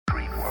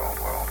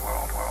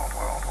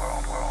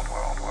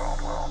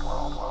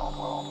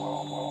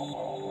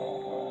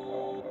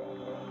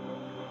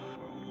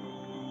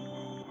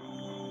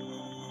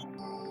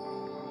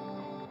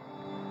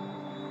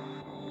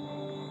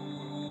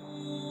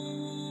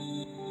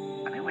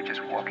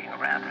just walking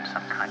around in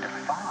some kind of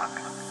fog.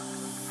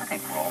 I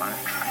think we're all in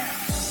a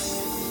trance.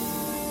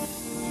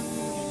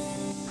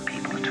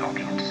 People are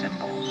talking in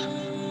symbols.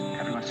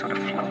 Everyone's sort of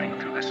floating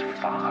through this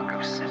fog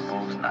of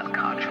symbols and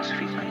unconscious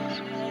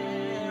feelings.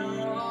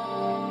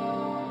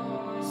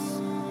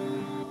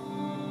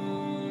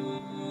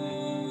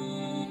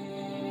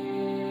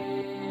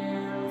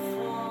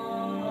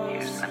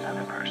 Here's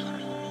another person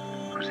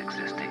who's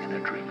existing in a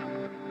dream,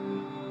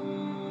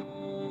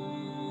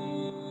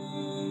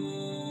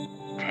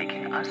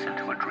 taking us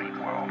into a dream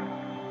world.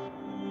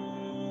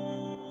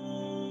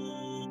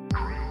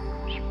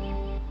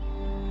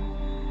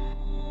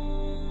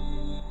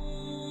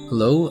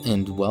 Hello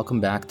and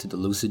welcome back to the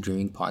Lucid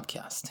Dreaming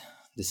Podcast.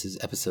 This is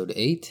episode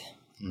 8,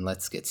 and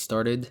let's get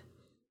started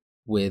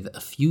with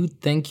a few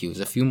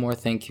more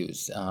thank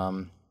yous.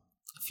 A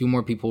few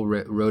more people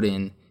wrote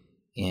in,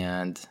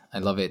 and I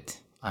love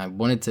it. I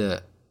wanted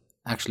to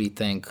actually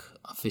thank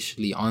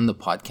officially on the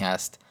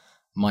podcast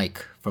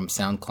Mike from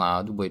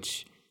SoundCloud,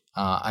 which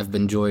I've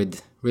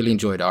really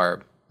enjoyed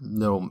our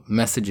little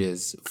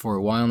messages for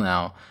a while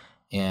now,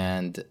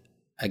 and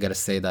I gotta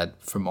say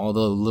that from all the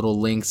little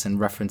links and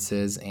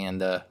references and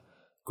the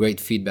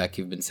great feedback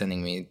you've been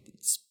sending me,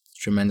 it's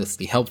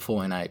tremendously helpful,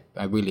 and I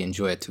really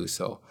enjoy it too.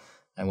 So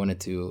I wanted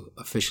to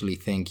officially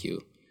thank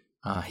you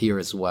here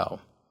as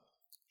well.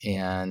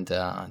 And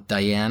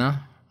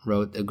Diana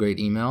wrote a great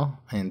email,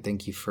 and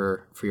thank you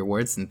for your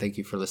words, and thank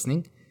you for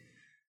listening.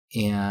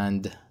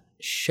 And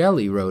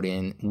Shelly wrote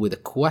in with a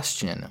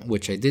question,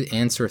 which I did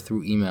answer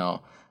through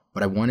email,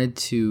 but I wanted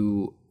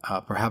to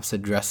perhaps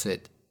address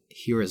it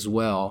here as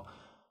well,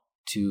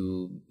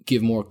 to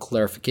give more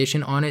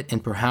clarification on it,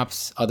 and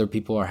perhaps other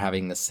people are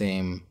having the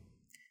same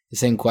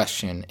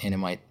question, and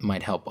it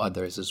might help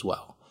others as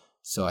well.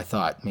 So I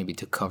thought maybe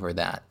to cover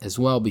that as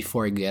well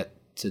before I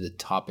get to the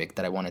topic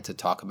that I wanted to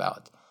talk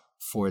about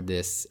for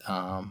this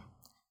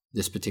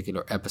this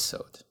particular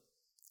episode.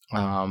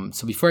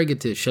 So before I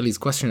get to Shelly's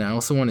question, I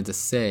also wanted to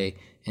say,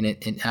 and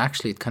it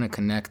kind of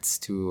connects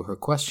to her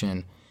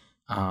question,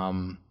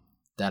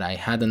 that I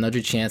had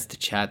another chance to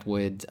chat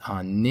with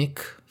Nick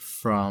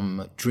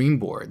from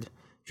Dreamboard.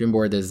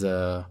 Dreamboard is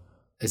a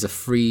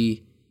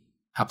free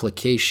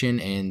application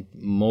and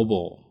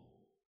mobile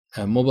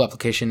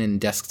application and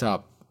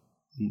desktop,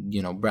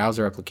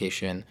 browser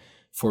application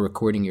for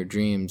recording your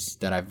dreams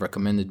that I've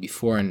recommended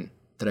before and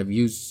that I've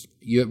used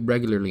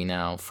regularly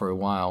now for a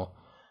while.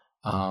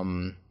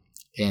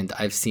 And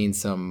I've seen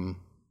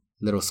some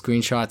little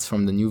screenshots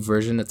from the new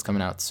version that's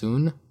coming out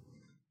soon,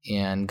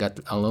 and got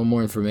a little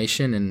more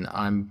information, and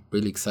I'm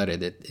really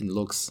excited. It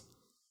looks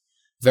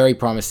very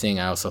promising.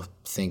 I also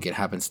think it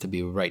happens to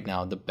be right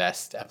now the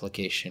best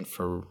application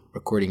for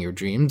recording your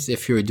dreams,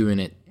 if you're doing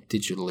it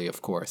digitally,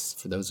 of course.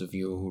 For those of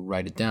you who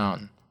write it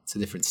down, it's a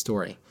different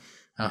story.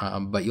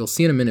 But you'll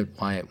see in a minute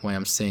why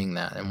I'm saying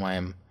that and why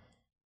I'm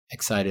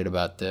excited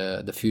about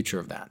the future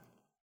of that.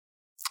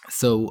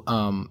 So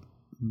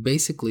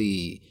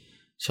basically,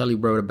 Shelley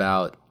wrote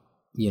about,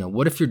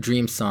 what if your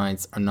dream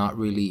signs are not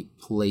really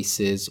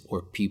places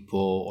or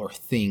people or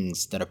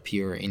things that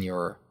appear in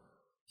your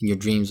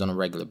dreams on a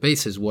regular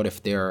basis? What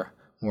if they're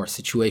more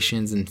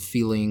situations and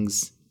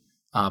feelings,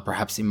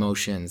 perhaps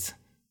emotions,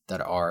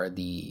 that are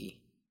the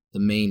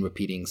main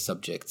repeating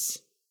subjects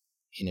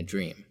in a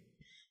dream?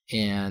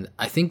 And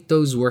I think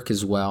those work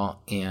as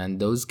well, and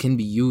those can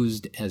be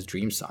used as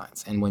dream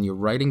signs. And when you're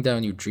writing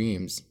down your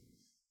dreams,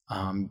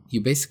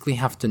 you basically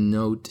have to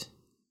note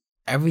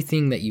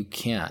everything that you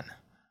can.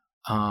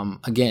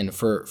 Again,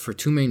 for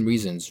two main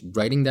reasons.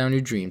 Writing down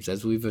your dreams,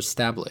 as we've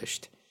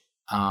established,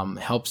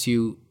 helps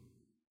you,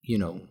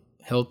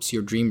 helps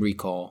your dream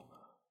recall,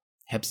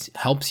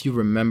 helps you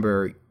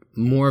remember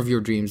more of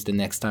your dreams the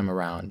next time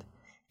around,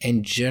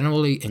 and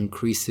generally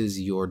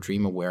increases your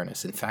dream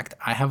awareness. In fact,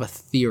 I have a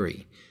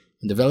theory.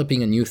 I'm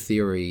developing a new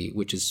theory,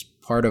 which is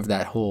part of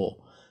that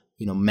whole,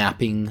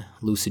 mapping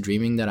lucid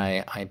dreaming that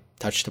I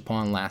touched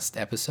upon last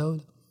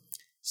episode.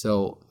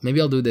 So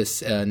maybe I'll do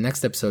this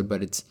next episode,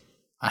 but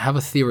I have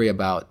a theory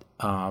about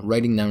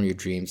writing down your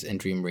dreams and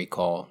dream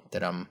recall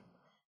that I'm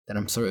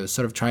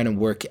sort of trying to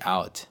work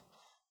out,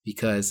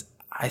 because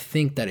I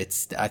think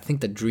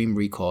that dream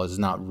recall is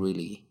not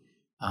really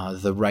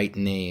the right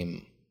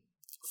name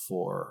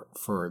for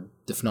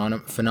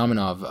the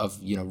phenomena of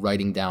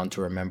writing down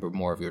to remember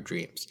more of your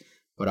dreams.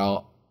 But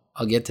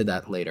I'll get to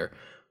that later.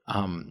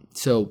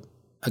 So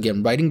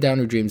again, writing down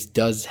your dreams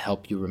does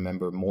help you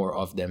remember more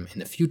of them in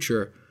the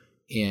future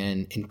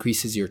and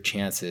increases your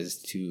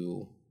chances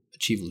to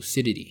achieve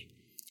lucidity.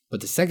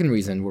 But the second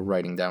reason we're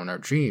writing down our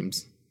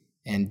dreams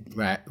and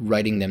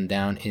writing them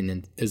down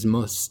in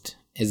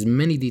as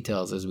many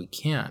details as we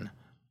can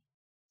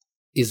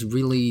is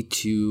really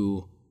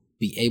to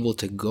be able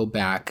to go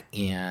back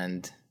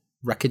and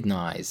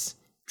recognize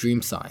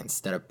dream signs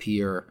that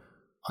appear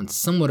on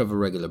somewhat of a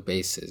regular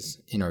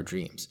basis in our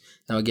dreams.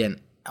 Now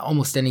again,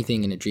 almost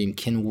anything in a dream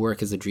can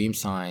work as a dream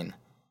sign,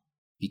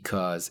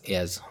 because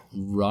as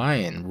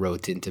Ryan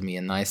wrote into me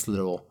a nice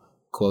little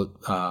quote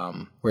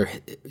where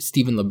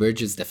Stephen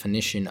LaBerge's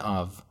definition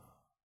of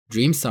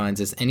dream signs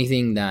is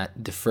anything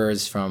that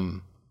differs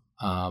from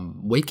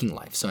waking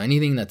life. So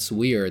anything that's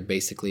weird,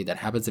 basically, that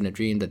happens in a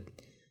dream that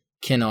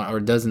cannot or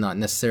does not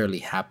necessarily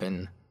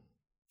happen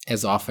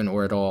as often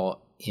or at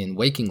all in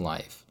waking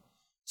life.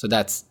 So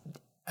that's,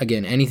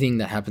 again, anything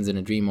that happens in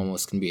a dream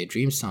almost can be a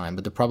dream sign.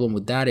 But the problem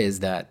with that is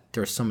that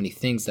there are so many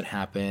things that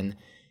happen,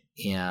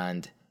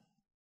 and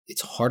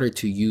it's harder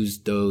to use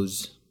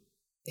those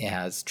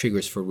as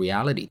triggers for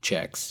reality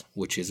checks,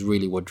 which is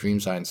really what dream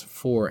signs are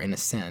for, in a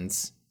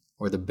sense,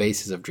 or the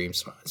basis of dream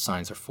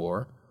signs are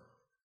for.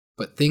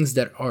 But things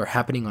that are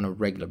happening on a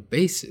regular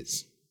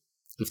basis,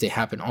 if they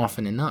happen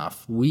often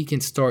enough, we can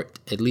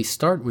at least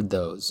start with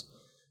those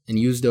and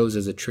use those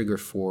as a trigger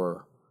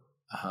for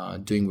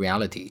doing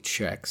reality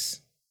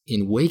checks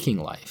in waking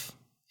life,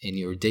 in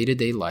your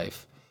day-to-day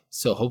life.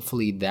 So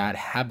hopefully that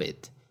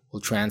habit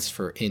will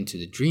transfer into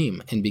the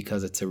dream. And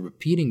because it's a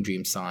repeating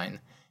dream sign,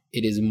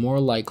 it is more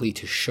likely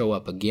to show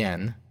up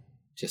again,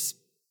 just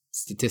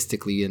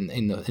statistically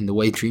in the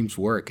way dreams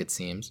work, it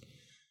seems.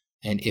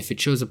 And if it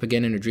shows up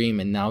again in a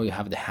dream, and now you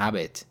have the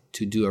habit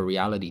to do a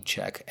reality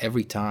check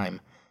every time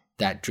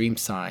that dream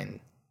sign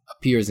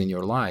appears in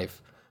your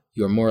life,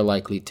 you're more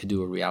likely to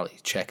do a reality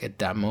check at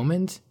that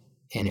moment.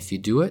 And if you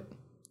do it,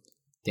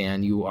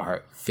 then you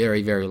are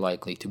very, very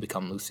likely to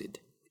become lucid,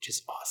 which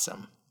is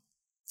awesome.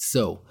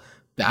 So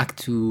back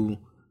to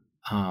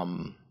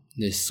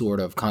this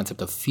sort of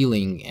concept of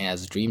feeling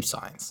as dream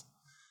signs.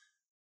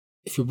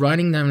 If you're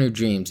writing down your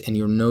dreams and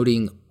you're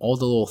noting all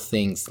the little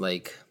things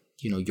like,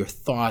 your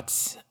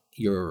thoughts,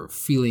 your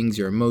feelings,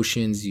 your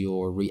emotions,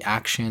 your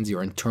reactions,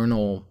 your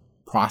internal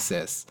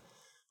process,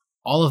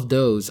 all of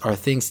those are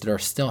things that are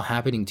still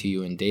happening to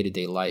you in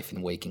day-to-day life,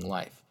 in waking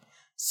life.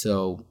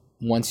 So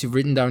once you've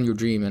written down your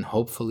dream, and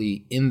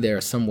hopefully in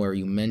there somewhere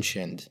you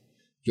mentioned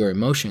your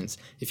emotions,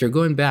 if you're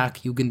going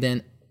back, you can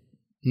then,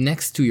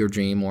 next to your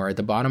dream or at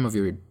the bottom of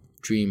your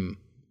dream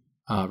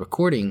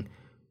recording,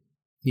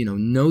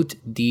 note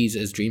these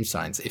as dream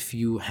signs. If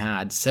you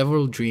had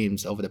several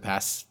dreams over the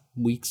past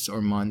weeks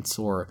or months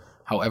or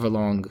however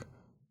long,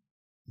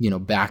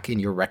 back in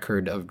your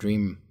record of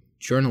dream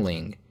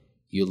journaling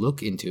you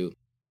look into,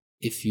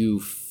 if you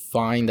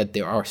find that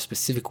there are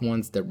specific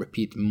ones that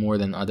repeat more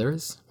than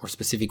others, or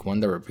specific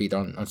ones that repeat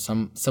on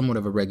somewhat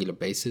of a regular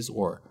basis,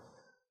 or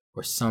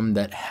some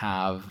that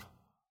have,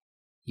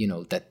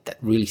 that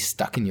really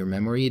stuck in your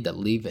memory, that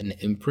leave an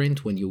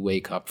imprint when you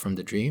wake up from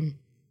the dream,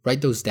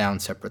 write those down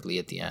separately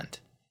at the end.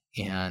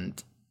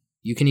 And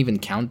you can even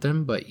count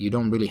them, but you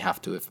don't really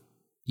have to. If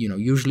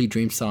usually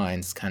dream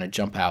signs kind of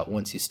jump out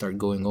once you start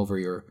going over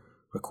your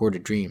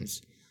recorded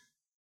dreams.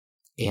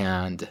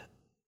 And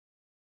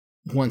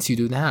once you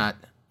do that,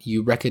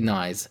 you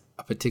recognize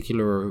a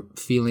particular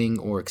feeling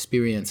or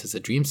experience as a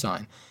dream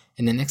sign.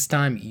 And the next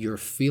time you're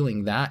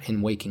feeling that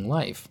in waking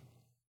life,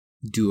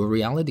 do a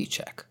reality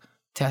check.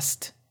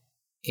 Test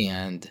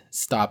and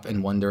stop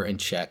and wonder and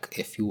check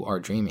if you are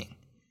dreaming.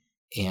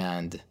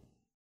 And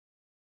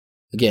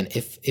again,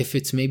 if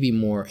it's maybe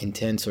more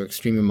intense or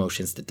extreme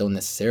emotions that don't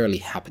necessarily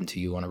happen to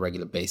you on a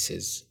regular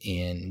basis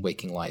in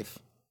waking life,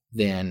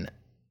 then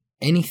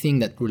anything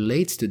that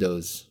relates to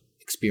those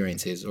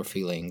experiences or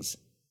feelings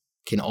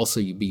can also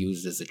be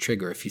used as a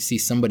trigger. If you see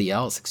somebody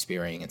else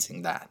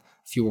experiencing that,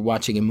 if you were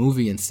watching a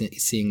movie and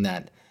seeing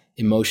that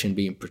emotion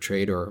being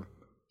portrayed or,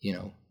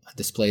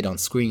 displayed on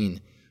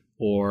screen,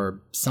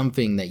 or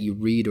something that you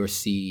read or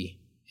see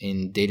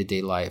in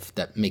day-to-day life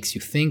that makes you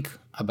think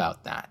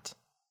about that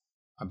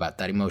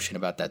emotion,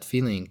 about that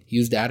feeling,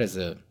 use that as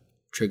a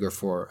trigger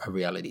for a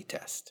reality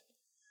test.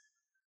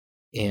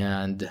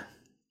 And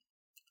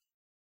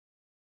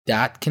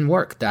that can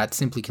work. That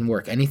simply can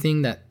work.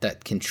 Anything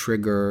that can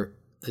trigger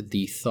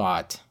the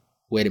thought,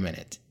 wait a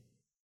minute,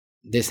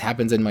 this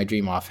happens in my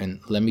dream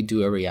often, let me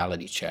do a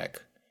reality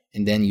check.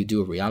 And then you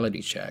do a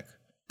reality check.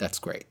 That's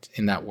great.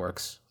 And that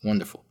works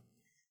wonderful.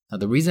 Now,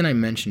 the reason I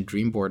mentioned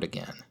Dreamboard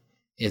again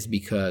is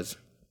because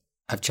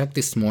I've checked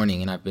this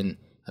morning and I've been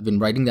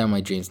writing down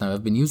my dreams. Now,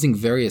 I've been using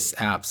various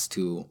apps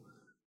to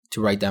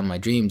write down my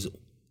dreams,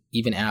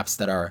 even apps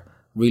that are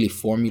really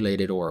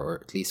formulated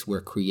or at least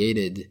were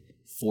created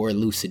for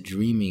lucid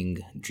dreaming,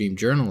 dream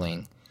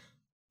journaling,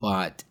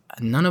 but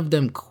none of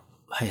them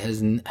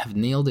have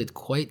nailed it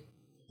quite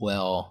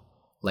well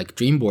like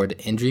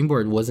Dreamboard. And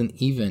Dreamboard wasn't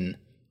even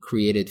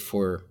created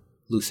for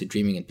lucid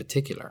dreaming in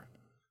particular,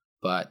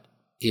 but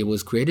it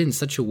was created in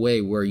such a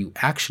way where you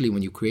actually,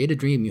 when you create a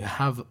dream, you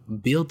have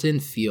built-in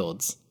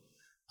fields,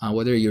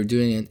 whether you're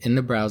doing it in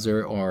the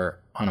browser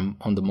or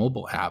on the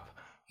mobile app.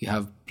 You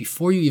have,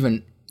 before you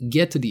even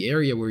get to the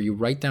area where you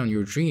write down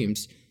your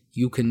dreams,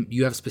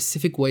 you have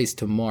specific ways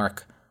to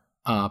mark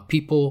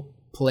people,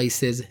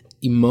 places,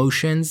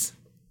 emotions.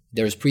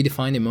 There's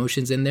predefined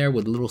emotions in there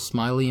with little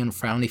smiley and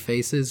frowny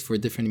faces for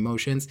different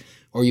emotions,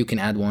 or you can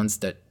add ones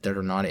that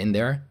are not in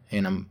there.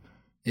 And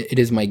it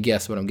is my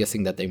guess, but I'm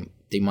guessing that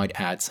they might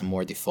add some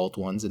more default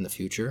ones in the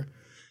future.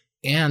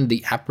 And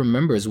the app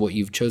remembers what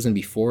you've chosen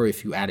before.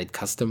 If you added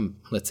custom,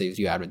 let's say if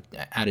you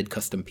added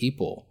custom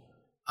people,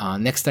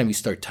 next time you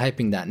start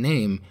typing that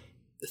name,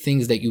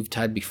 things that you've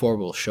typed before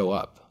will show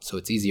up. So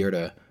it's easier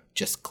to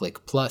just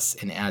click plus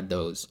and add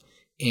those.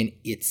 And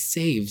it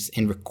saves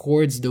and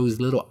records those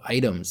little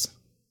items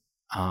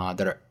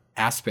that are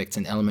aspects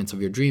and elements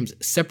of your dreams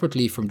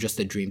separately from just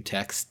the dream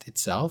text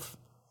itself.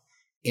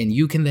 And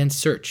you can then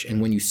search.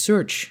 And when you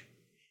search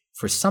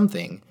for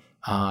something,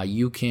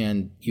 you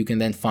can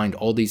then find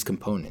all these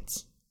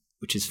components,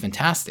 which is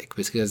fantastic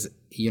because,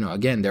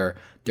 again,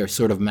 they're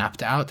sort of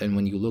mapped out. And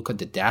when you look at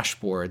the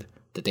dashboard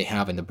that they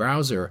have in the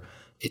browser,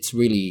 it's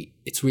really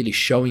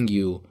showing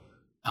you,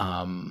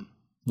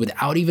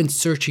 without even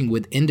searching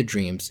within the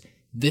dreams,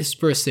 this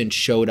person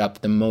showed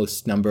up the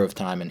most number of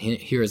time, and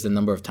here is the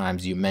number of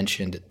times you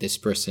mentioned this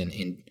person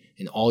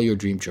in all your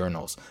dream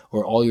journals,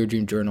 or all your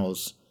dream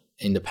journals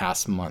in the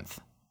past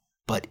month.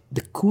 But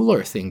the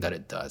cooler thing that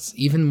it does,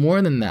 even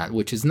more than that,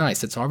 which is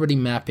nice, it's already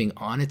mapping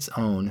on its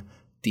own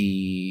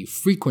the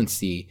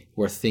frequency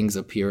where things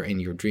appear in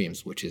your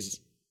dreams, which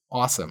is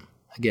awesome,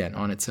 again,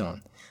 on its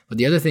own. But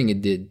the other thing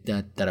it did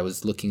that I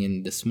was looking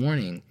in this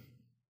morning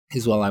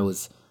is while I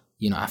was,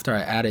 after I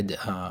added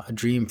a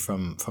dream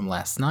from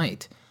last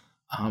night,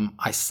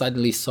 I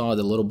suddenly saw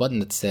the little button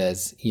that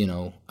says,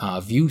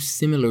 view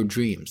similar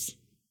dreams.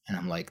 And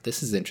I'm like,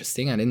 this is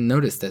interesting. I didn't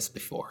notice this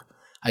before.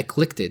 I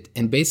clicked it,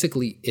 and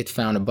basically it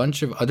found a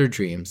bunch of other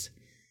dreams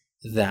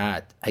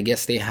that I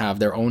guess they have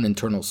their own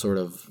internal sort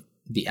of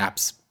the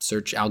app's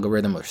search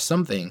algorithm or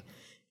something.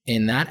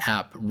 And that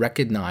app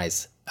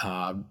recognized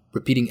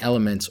repeating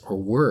elements or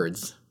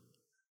words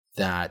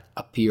that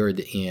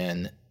appeared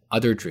in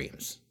other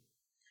dreams.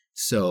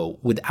 So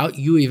without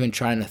you even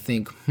trying to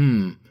think,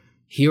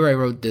 here I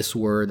wrote this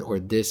word or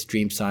this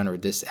dream sign or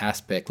this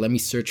aspect, let me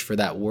search for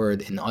that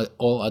word in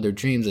all other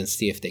dreams and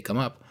see if they come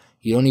up.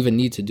 You don't even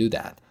need to do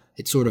that.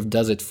 It sort of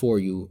does it for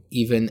you,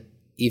 even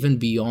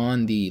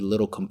beyond the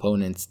little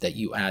components that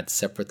you add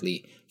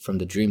separately from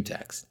the dream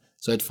text.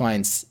 So it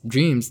finds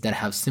dreams that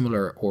have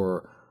similar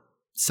or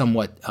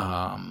somewhat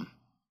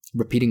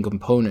repeating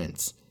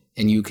components,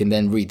 and you can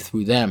then read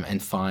through them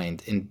and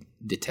find and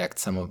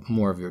detect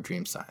more of your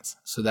dream signs.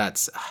 So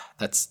that's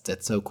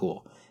so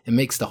cool. It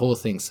makes the whole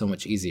thing so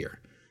much easier.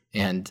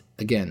 And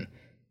again,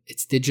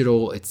 it's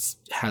digital, it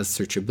has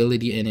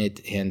searchability in it,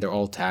 and they're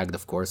all tagged,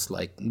 of course,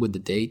 like with the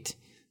date,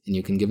 and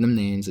you can give them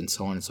names and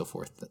so on and so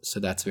forth. So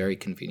that's very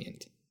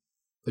convenient.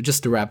 But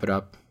just to wrap it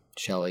up,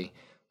 Shelley,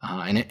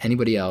 and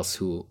anybody else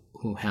who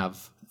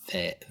have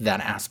that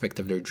aspect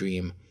of their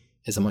dream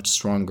is a much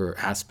stronger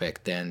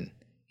aspect than,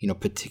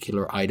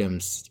 particular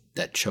items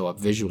that show up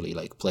visually,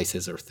 like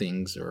places or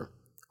things or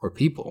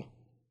people.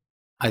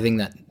 I think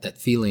that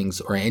feelings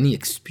or any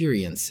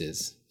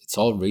experiences, it's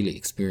all really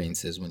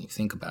experiences when you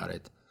think about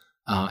it.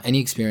 Any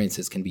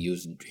experiences can be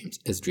used in dreams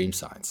as dream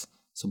signs.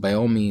 So by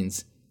all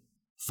means,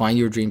 find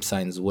your dream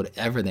signs,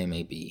 whatever they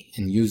may be,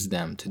 and use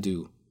them to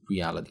do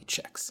reality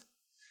checks.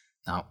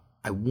 Now,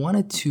 I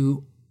wanted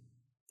to,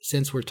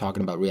 since we're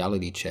talking about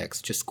reality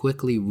checks, just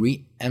quickly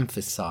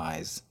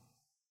re-emphasize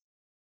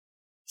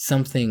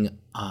something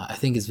I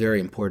think is very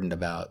important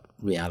about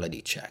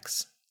reality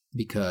checks.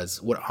 Because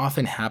what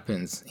often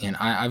happens, and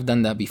I've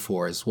done that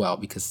before as well,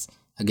 because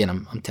again,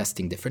 I'm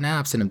testing different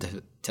apps and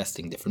I'm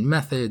testing different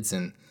methods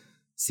and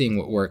seeing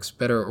what works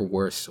better or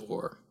worse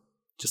or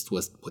just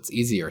what's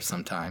easier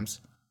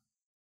sometimes.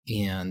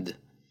 And,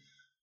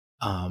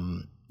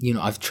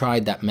 I've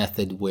tried that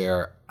method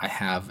where I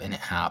have an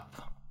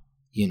app,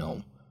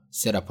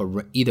 set up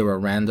either a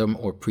random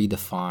or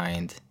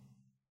predefined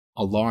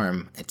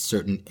alarm at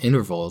certain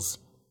intervals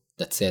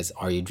that says,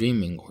 are you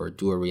dreaming, or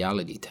do a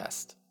reality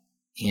test.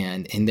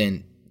 And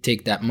then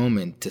take that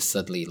moment to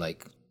suddenly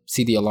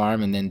see the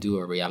alarm and then do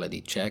a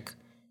reality check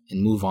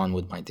and move on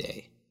with my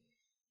day.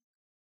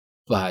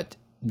 But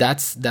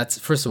that's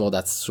first of all,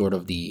 that's sort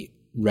of the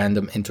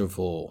random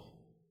interval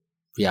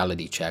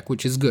reality check,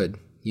 which is good.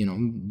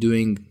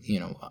 Doing,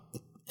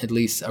 at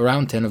least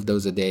around 10 of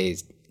those a day,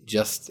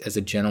 just as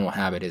a general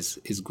habit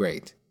is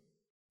great.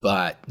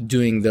 But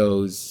doing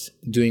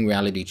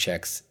reality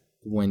checks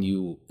when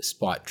you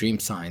spot dream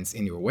signs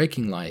in your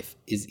waking life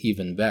is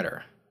even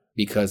better.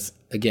 Because,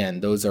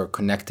 again, those are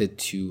connected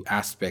to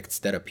aspects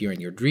that appear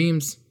in your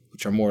dreams,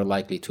 which are more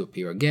likely to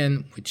appear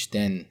again, which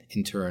then,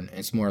 in turn,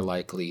 is more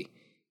likely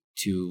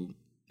to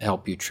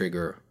help you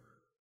trigger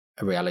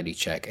a reality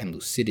check and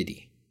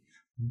lucidity.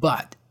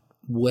 But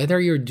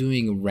whether you're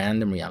doing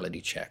random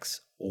reality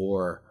checks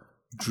or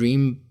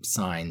dream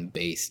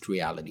sign-based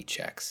reality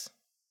checks,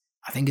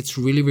 I think it's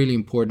really, really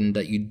important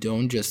that you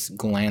don't just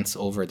glance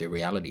over the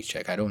reality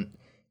check.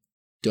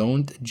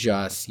 Don't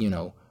just,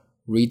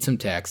 read some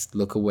text,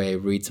 look away,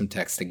 read some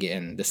text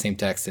again, the same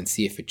text, and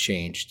see if it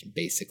changed,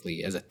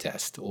 basically, as a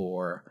test.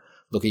 Or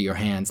look at your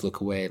hands,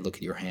 look away, look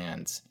at your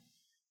hands.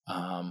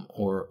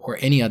 Or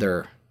any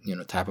other,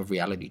 type of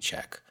reality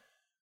check.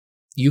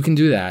 You can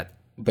do that,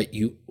 but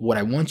what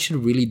I want you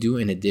to really do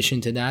in addition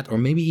to that, or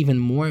maybe even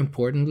more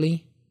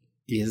importantly,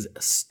 is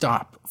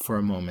stop for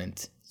a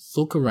moment,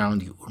 look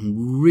around you,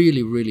 and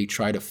really, really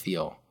try to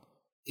feel,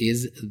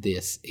 is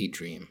this a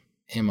dream?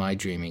 Am I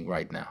dreaming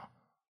right now?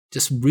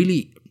 Just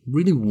really,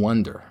 really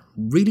wonder,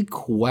 really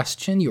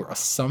question your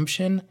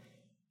assumption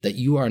that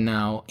you are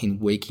now in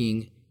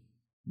waking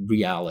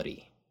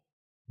reality.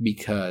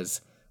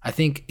 Because I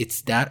think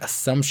it's that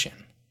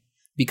assumption.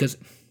 Because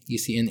you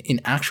see,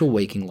 in actual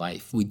waking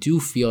life, we do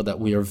feel that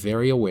we are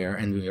very aware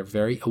and we are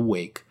very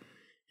awake.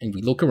 And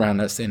we look around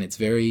us and it's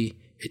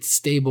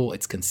stable,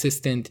 it's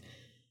consistent.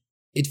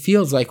 It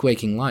feels like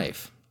waking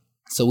life.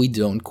 So we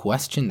don't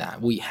question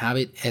that. We have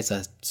it as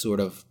a sort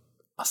of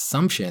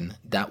assumption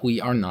that we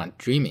are not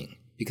dreaming,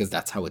 because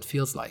that's how it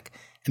feels like.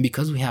 And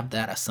because we have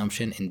that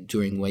assumption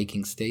during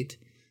waking state,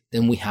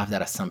 then we have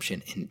that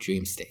assumption in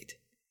dream state.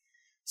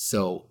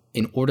 So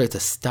in order to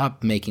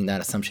stop making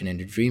that assumption in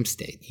the dream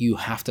state, you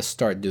have to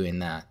start doing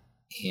that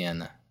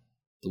in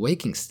the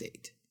waking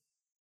state.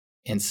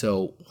 And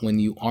so when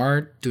you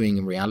are doing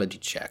a reality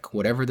check,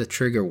 whatever the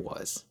trigger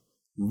was,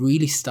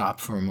 really stop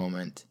for a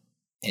moment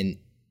and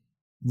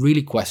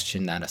really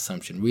question that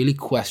assumption. Really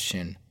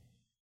question,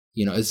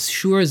 as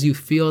sure as you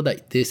feel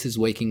that this is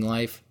waking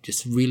life,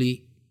 just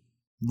really,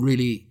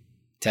 really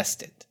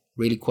test it.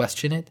 Really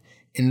question it.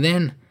 And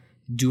then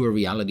do a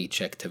reality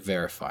check to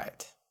verify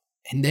it.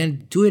 And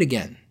then do it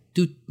again.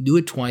 Do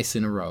it twice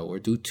in a row, or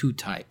do 2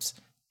 types,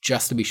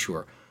 just to be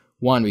sure.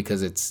 One,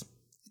 because it's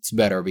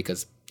better,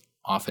 because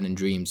often in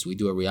dreams we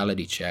do a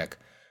reality check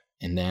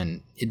and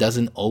then it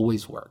doesn't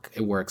always work.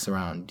 It works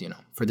around,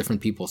 for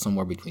different people,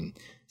 somewhere between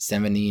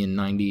 70 and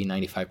 90,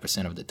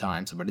 95% of the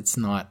time. But it's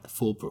not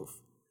foolproof.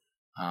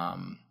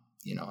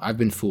 I've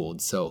been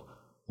fooled. So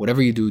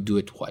whatever you do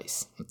it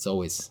twice. It's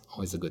always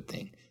a good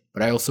thing.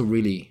 But I also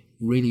really,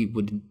 really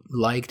would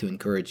like to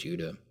encourage you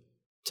to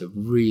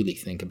really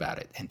think about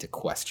it and to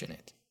question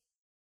it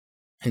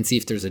and see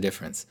if there's a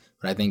difference.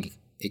 But I think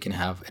it can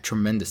have a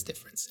tremendous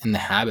difference. And the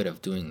habit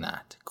of doing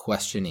that,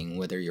 questioning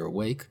whether you're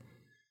awake,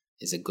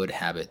 is a good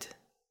habit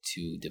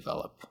to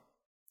develop.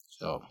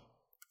 So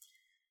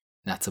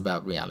that's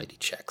about reality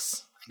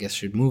checks. I guess I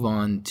should move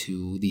on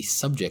to the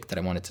subject that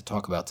I wanted to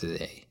talk about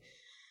today.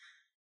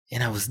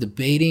 And I was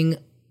debating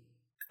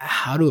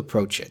how to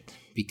approach it,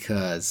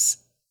 because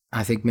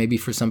I think maybe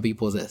for some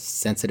people it's a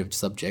sensitive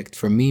subject.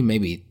 For me,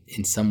 maybe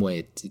in some way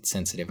it's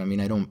sensitive. I mean,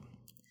 I don't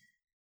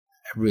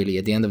really,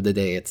 at the end of the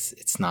day,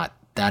 it's not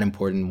that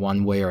important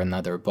one way or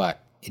another,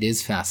 but it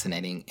is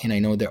fascinating. And I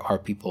know there are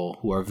people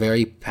who are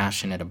very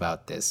passionate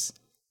about this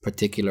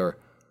particular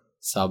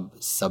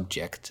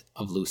subject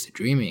of lucid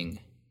dreaming.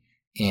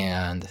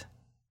 And,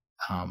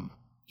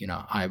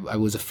 I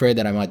was afraid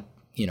that I might,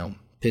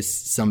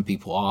 piss some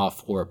people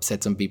off or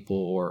upset some people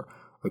or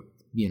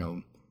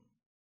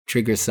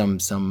trigger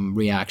some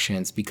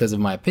reactions because of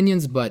my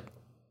opinions. But,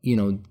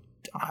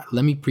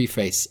 let me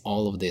preface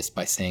all of this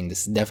by saying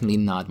this is definitely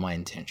not my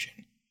intention.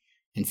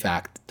 In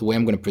fact, the way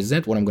I'm going to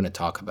present what I'm going to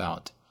talk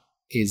about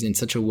is in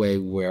such a way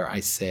where I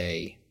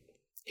say,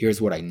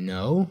 here's what I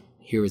know,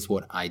 here is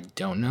what I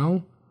don't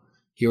know,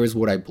 here is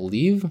what I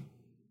believe,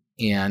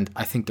 and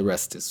I think the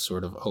rest is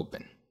sort of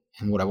open.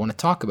 And what I want to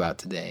talk about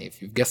today,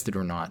 if you've guessed it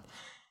or not,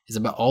 is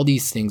about all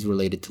these things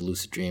related to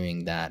lucid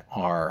dreaming that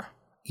are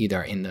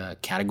either in the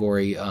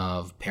category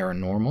of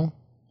paranormal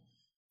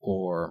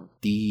or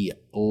the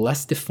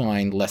less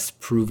defined, less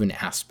proven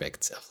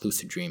aspects of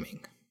lucid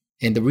dreaming.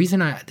 And the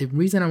reason I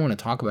want to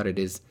talk about it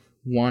is,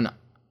 one,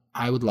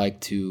 I would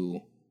like to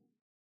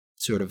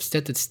sort of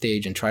set the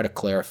stage and try to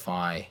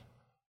clarify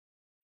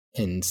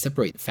and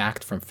separate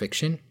fact from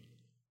fiction.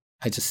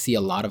 I just see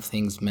a lot of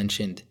things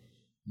mentioned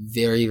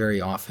very, very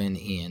often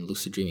in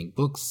lucid dreaming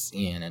books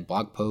and in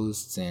blog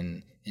posts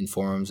and in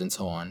forums and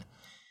so on.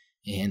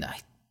 And I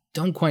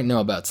don't quite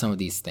know about some of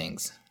these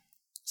things.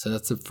 So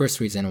that's the first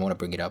reason I want to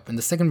bring it up. And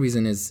the second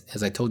reason is,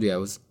 as I told you,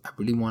 I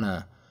really want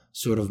to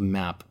sort of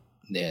map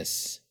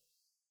this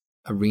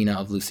arena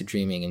of lucid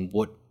dreaming and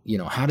what,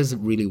 how does it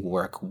really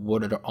work?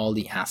 What are all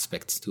the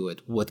aspects to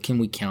it? What can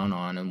we count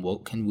on, and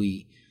what can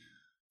we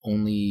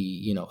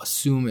only,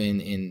 assume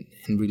and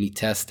really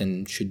test,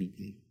 and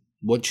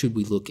what should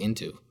we look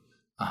into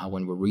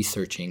when we're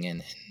researching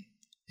and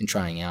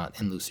trying out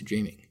in lucid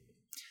dreaming?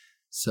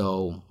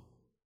 So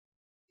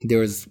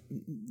there's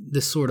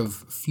this sort of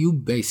few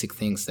basic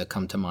things that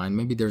come to mind.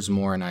 Maybe there's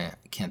more and I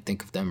can't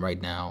think of them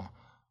right now,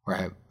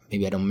 or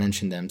maybe I don't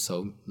mention them,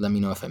 so let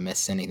me know if I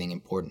miss anything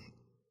important.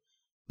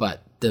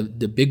 But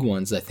the big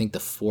ones, I think the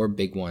 4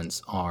 big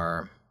ones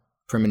are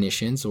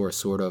premonitions, or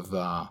sort of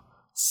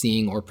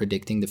seeing or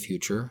predicting the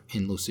future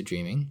in lucid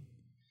dreaming.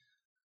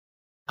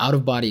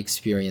 Out-of-body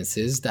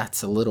experiences,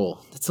 that's a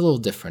little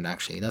different,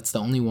 actually. That's the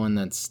only one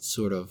that's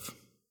sort of,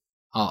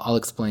 I'll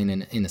explain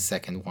in a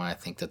second why I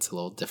think that's a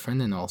little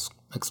different, and I'll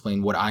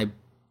explain what I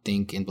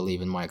think and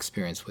believe in my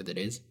experience with it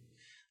is.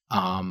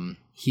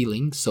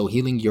 Healing, so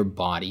healing your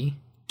body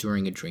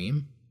during a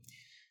dream,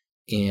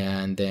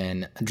 and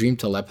then dream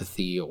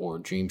telepathy or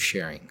dream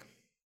sharing.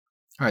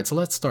 All right, so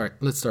let's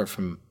start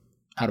from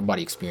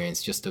out-of-body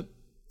experience, just to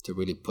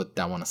really put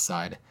that one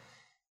aside.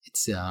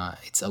 It's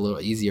a little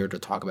easier to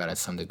talk about at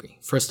some degree.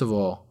 First of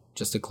all,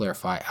 just to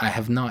clarify, I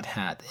have not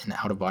had an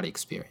out-of-body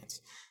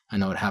experience. I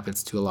know it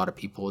happens to a lot of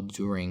people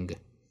during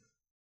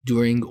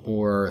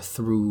or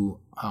through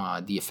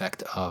the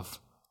effect of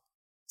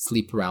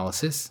sleep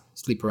paralysis.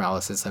 Sleep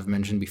paralysis I've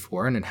mentioned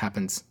before, and it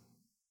happens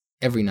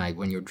every night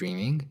when you're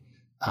dreaming,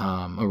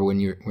 or when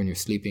you're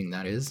sleeping,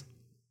 that is.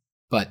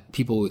 But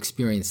people who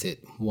experience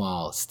it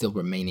while still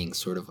remaining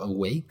sort of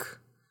awake,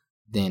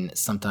 then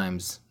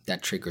sometimes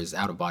that triggers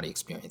out-of-body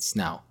experience.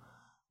 Now,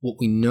 what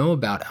we know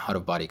about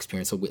out-of-body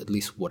experience, or at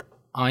least what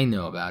I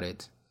know about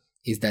it,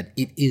 is that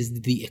it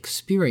is the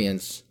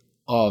experience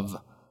of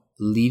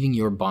leaving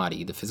your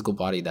body, the physical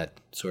body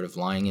that sort of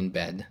lying in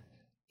bed,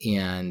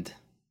 and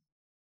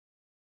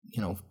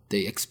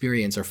the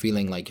experience or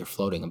feeling like you're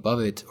floating above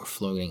it or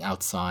floating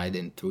outside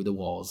and through the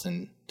walls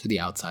and to the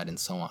outside and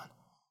so on.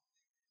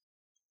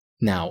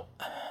 Now,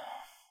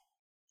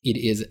 it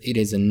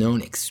is a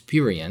known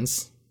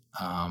experience,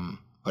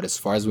 but as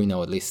far as we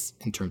know, at least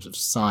in terms of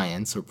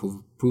science or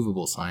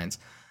provable science,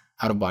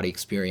 out-of-body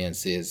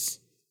experience is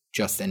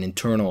just an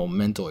internal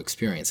mental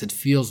experience. It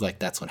feels like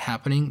that's what's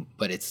happening,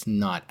 but it's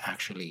not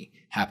actually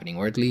happening.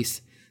 Or at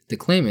least the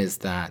claim is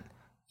that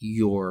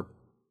your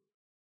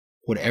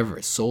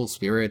whatever, soul,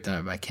 spirit,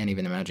 I can't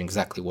even imagine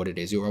exactly what it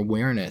is. Your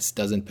awareness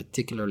doesn't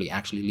particularly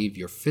actually leave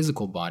your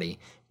physical body,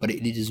 but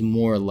it is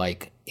more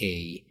like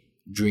a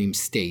dream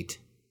state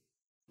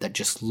that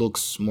just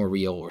looks more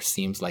real or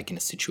seems like in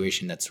a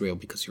situation that's real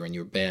because you're in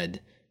your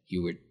bed,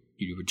 you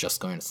were just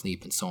going to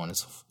sleep, and so on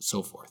and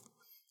so forth.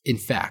 In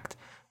fact,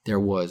 there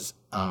was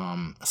a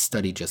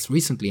study just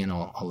recently, and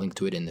I'll link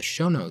to it in the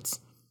show notes,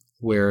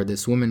 where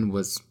this woman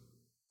was,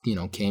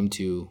 came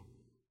to,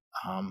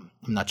 I'm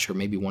not sure,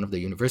 maybe one of the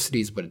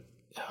universities, but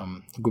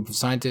a group of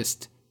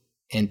scientists,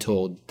 and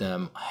told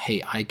them,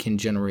 hey, I can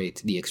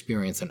generate the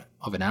experience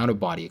of an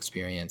out-of-body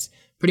experience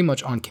pretty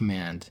much on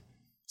command.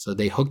 So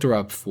they hooked her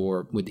up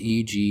with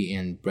EEG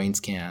and brain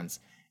scans,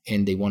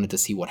 and they wanted to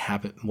see what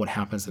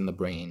happens in the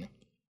brain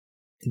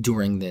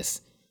during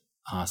this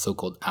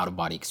so-called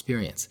out-of-body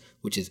experience,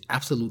 which is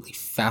absolutely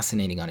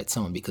fascinating on its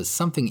own because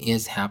something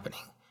is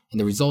happening. And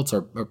the results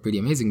are pretty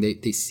amazing.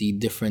 They see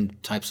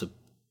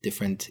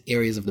different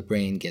areas of the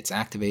brain gets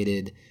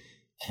activated,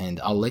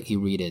 and I'll let you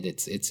read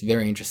it. It's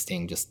very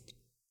interesting just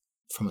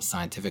from a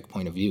scientific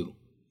point of view.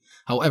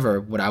 However,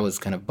 what I was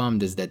kind of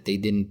bummed is that they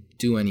didn't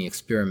do any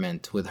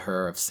experiment with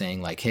her of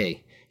saying like,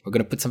 hey, we're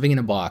going to put something in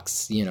a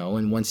box,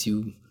 and once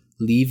you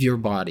leave your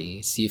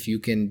body, see if you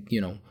can,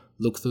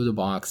 look through the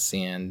box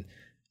and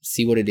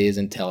see what it is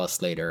and tell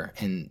us later.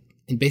 And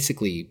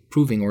basically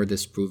proving or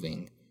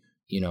disproving,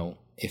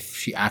 if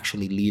she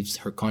actually leaves,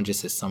 her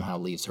consciousness somehow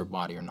leaves her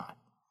body or not.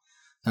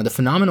 Now, the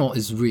phenomenon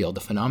is real. The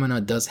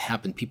phenomena does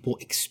happen. People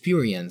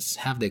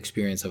have the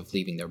experience of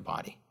leaving their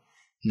body.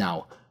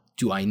 Now,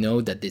 do I know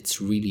that it's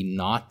really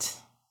not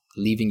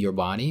leaving your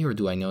body, or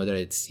do I know that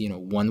it's,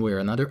 one way or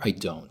another? I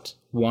don't.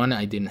 One,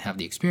 I didn't have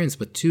the experience,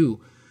 but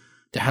two,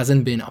 there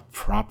hasn't been a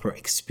proper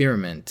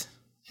experiment,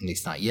 at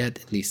least not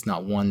yet, at least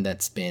not one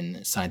that's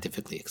been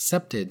scientifically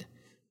accepted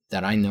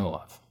that I know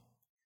of.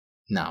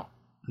 Now,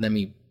 let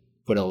me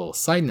put a little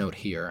side note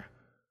here.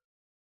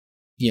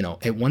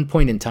 At one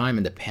point in time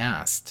in the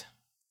past,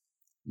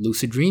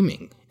 lucid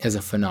dreaming as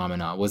a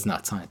phenomena was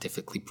not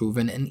scientifically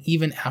proven, and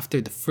even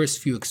after the first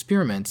few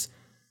experiments,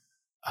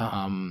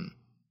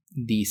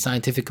 the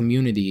scientific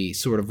community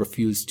sort of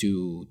refused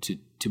to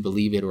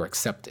believe it or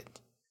accept it.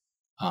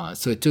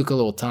 So it took a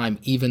little time,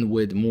 even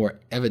with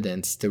more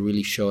evidence, to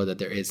really show that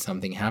there is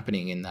something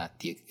happening and that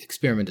the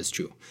experiment is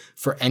true.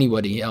 For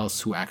anybody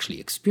else who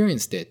actually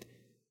experienced it,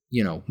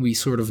 we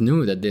sort of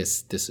knew that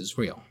this is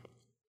real,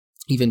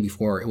 even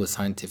before it was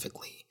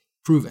scientifically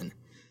proven.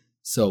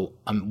 So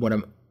what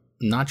I'm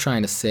not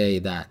trying to say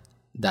that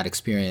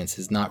experience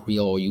is not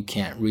real or you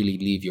can't really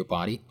leave your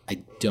body.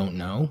 I don't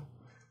know.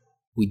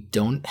 We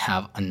don't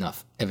have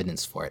enough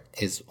evidence for it,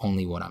 is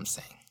only what I'm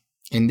saying.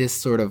 And this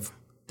is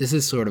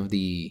sort of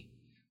the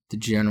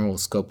general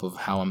scope of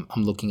how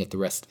I'm looking at the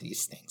rest of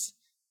these things.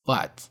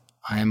 But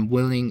I am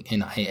willing,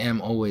 and I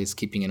am always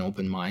keeping an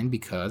open mind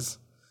because,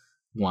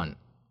 one,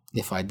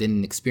 if I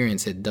didn't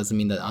experience it, doesn't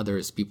mean that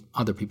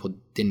other people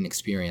didn't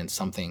experience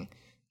something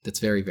that's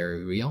very,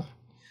 very real.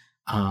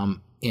 And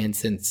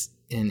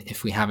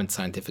if we haven't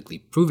scientifically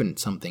proven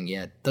something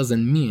yet,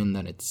 doesn't mean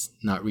that it's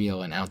not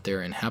real and out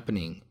there and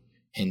happening,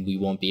 and we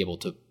won't be able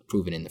to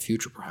prove it in the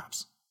future,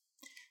 perhaps.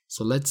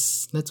 So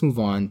let's move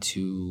on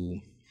to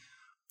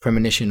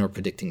premonition or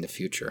predicting the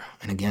future.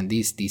 And again,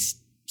 these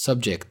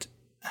subject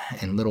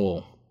and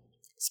little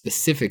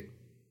specific,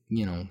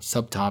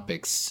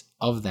 subtopics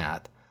of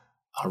that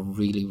are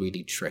really,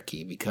 really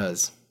tricky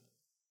because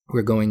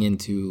we're going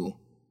into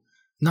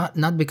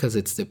not because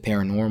it's the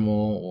paranormal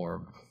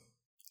or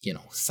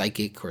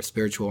psychic or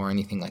spiritual or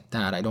anything like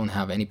that. I don't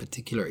have any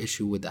particular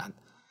issue with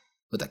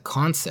that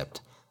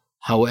concept.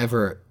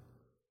 However,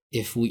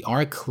 if we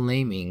are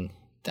claiming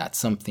that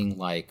something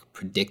like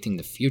predicting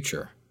the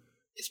future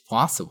is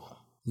possible,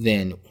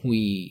 then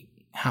we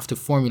have to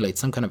formulate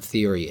some kind of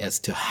theory as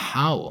to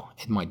how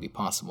it might be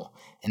possible.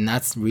 And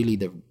that's really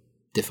the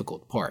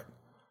difficult part.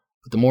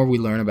 But the more we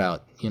learn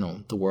about,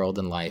 the world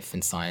and life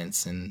and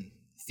science and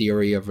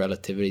theory of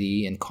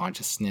relativity and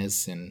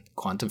consciousness and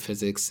quantum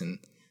physics and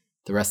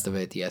the rest of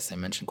it, yes, I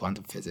mentioned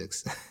quantum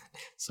physics,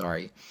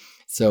 Sorry.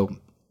 So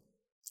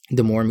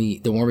the more we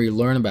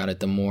learn about it,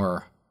 the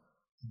more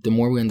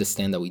we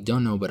understand that we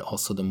don't know, but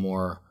also the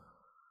more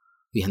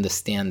we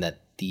understand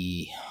that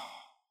the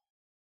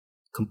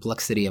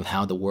complexity of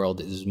how the world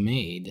is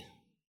made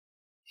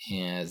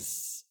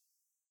is,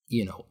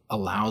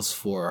 allows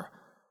for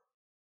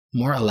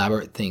more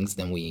elaborate things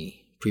than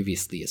we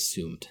previously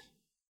assumed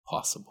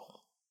possible.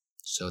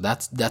 So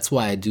that's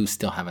why I do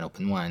still have an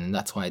open mind, and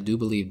that's why I do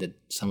believe that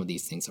some of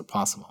these things are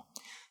possible.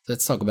 So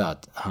let's talk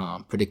about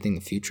predicting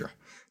the future.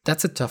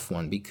 That's a tough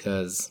one,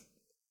 because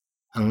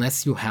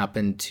unless you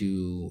happen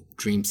to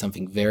dream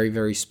something very,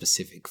 very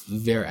specific,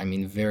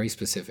 very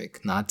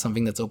specific, not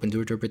something that's open to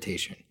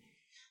interpretation,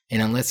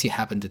 and unless you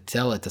happen to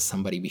tell it to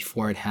somebody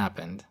before it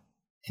happened,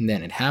 and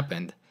then it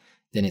happened,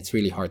 then it's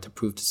really hard to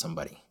prove to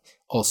somebody.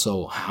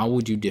 Also, how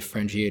would you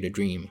differentiate a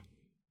dream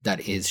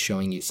that is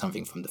showing you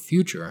something from the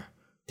future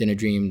than a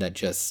dream that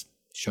just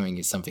showing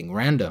you something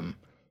random?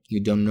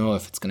 You don't know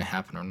if it's going to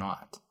happen or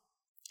not.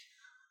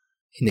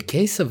 In the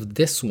case of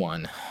this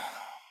one,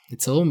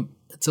 it's a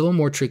little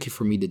more tricky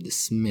for me to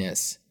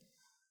dismiss.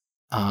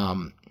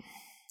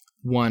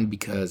 One,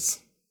 because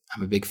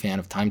I'm a big fan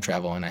of time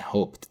travel, and I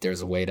hope that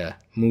there's a way to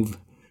move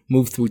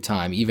through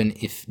time, even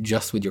if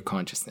just with your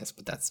consciousness.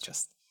 But that's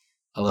just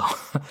a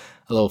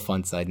little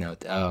fun side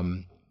note.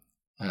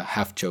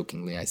 Half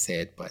jokingly, I say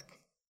it, but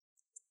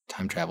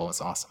time travel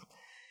is awesome.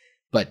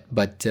 But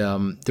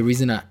the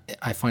reason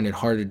I find it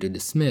harder to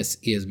dismiss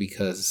is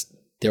because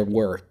there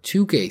were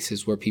two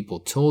cases where people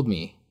told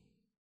me,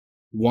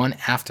 one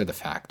after the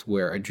fact,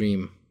 where a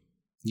dream,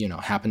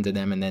 happened to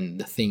them, and then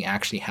the thing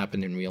actually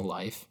happened in real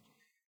life.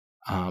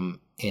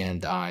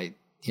 And I,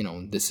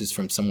 this is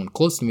from someone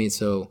close to me,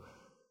 so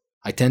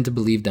I tend to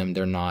believe them.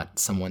 They're not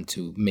someone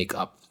to make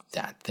up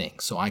that thing.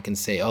 So I can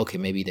say, okay,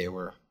 maybe they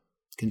were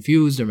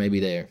confused, or maybe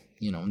they're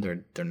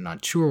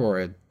not sure,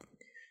 or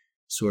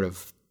sort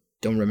of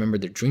don't remember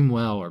their dream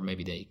well, or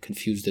maybe they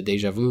confused the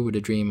deja vu with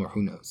a dream, or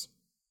who knows,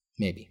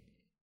 maybe.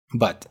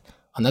 But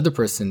another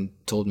person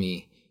told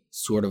me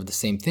sort of the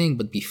same thing,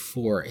 but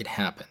before it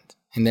happened,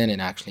 and then it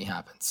actually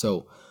happened.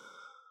 So,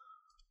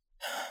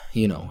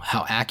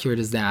 how accurate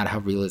is that? How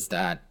real is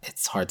that?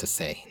 It's hard to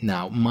say.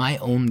 Now, my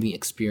only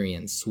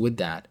experience with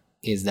that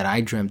is that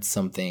I dreamt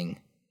something,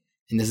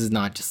 and this is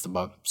not just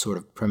about sort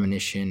of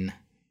premonition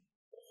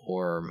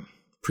or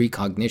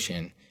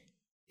precognition.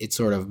 It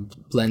sort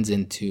of blends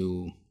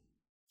into,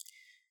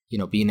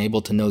 being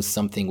able to know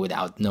something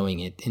without knowing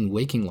it in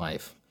waking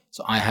life.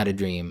 So I had a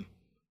dream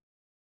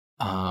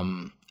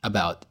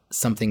about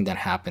something that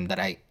happened that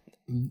I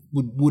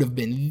would have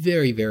been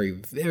very, very,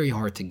 very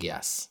hard to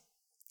guess.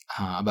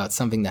 About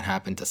something that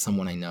happened to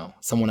someone I know,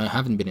 someone I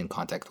haven't been in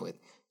contact with.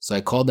 So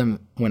I called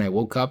them when I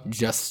woke up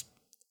just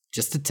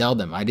to tell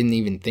them. I didn't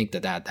even think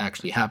that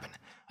actually happened.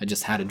 I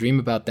just had a dream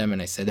about them,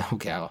 and I said,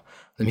 okay,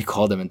 let me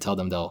call them and tell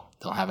them they'll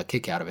have a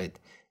kick out of it.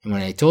 And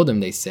when I told them,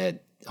 they said,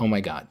 oh my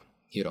God,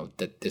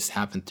 that this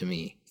happened to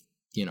me,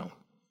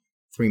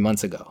 3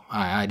 months ago.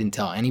 I didn't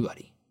tell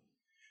anybody.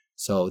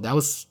 So that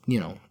was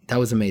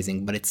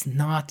amazing, but it's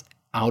not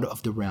out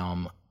of the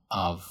realm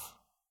of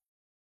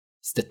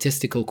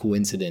statistical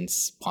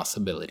coincidence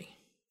possibility.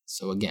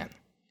 So again,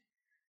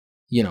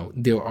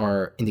 there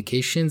are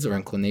indications or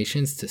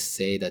inclinations to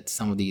say that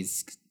some of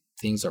these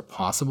things are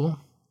possible.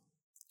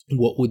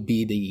 What would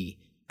be the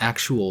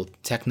actual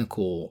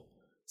technical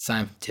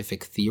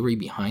scientific theory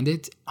behind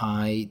it?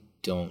 I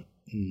don't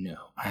know.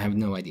 I have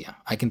no idea.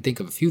 I can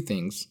think of a few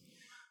things,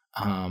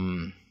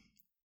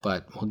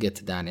 but we'll get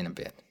to that in a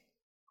bit.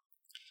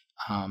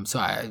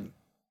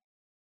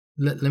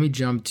 Let me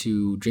jump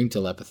to dream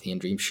telepathy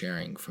and dream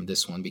sharing from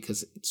this one,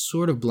 because it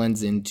sort of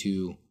blends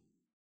into,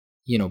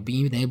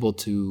 being able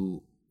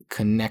to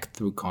connect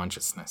through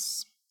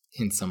consciousness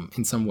in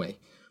some way.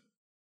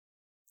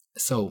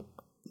 So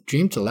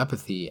dream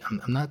telepathy,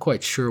 I'm not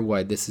quite sure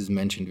why this is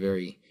mentioned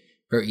very,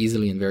 very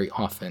easily and very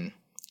often.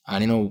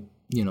 I know,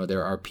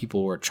 there are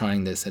people who are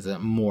trying this as a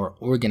more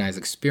organized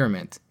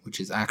experiment,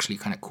 which is actually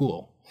kind of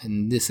cool.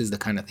 And this is the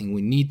kind of thing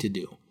we need to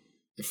do.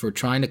 If we're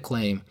trying to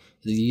claim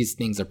that these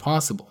things are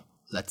possible,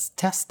 let's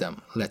test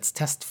them. Let's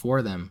test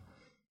for them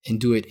and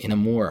do it in a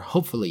more,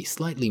 hopefully,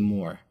 slightly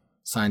more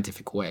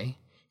scientific way,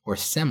 or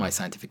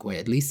semi-scientific way,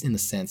 at least in the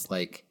sense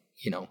like,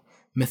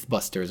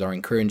 Mythbusters are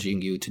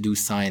encouraging you to do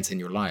science in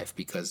your life,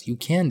 because you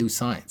can do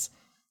science.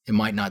 It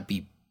might not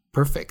be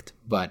perfect,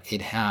 but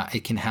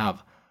it can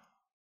have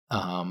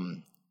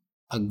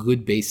a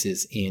good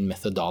basis in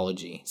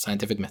methodology,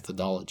 scientific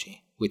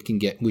methodology, which can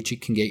get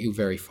you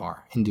very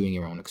far in doing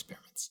your own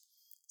experiments.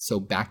 So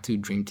back to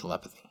dream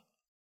telepathy.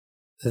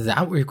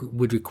 That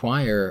would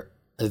require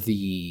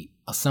the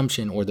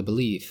assumption or the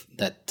belief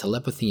that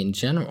telepathy in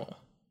general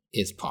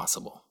is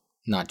possible,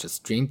 not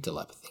just dream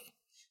telepathy.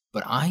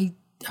 But I'm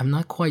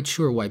not quite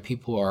sure why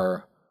people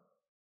are,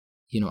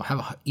 have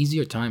an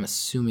easier time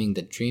assuming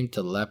that dream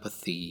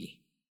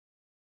telepathy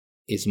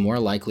is more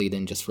likely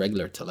than just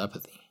regular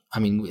telepathy. I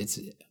mean,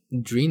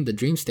 the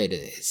dream state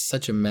is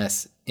such a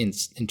mess in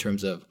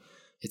terms of,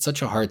 it's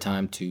such a hard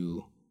time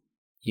to,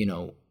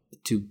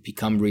 to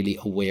become really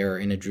aware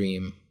in a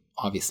dream.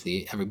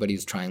 Obviously, everybody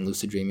who's trying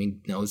lucid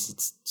dreaming knows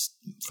it's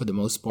for the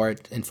most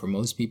part, and for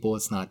most people,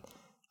 it's not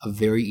a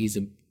very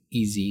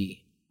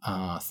easy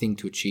thing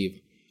to achieve.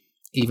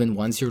 Even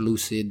once you're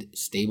lucid,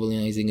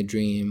 stabilizing a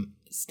dream,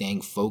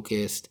 staying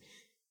focused,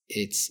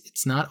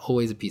 it's not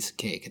always a piece of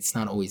cake. It's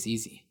not always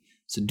easy.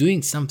 So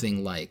doing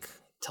something like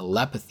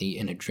telepathy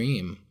in a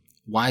dream,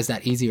 why is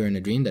that easier in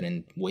a dream than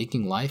in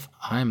waking life?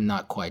 I'm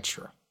not quite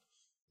sure.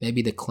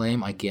 Maybe the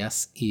claim, I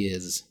guess,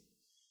 is,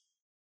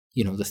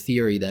 the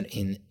theory that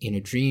in a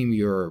dream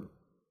you're,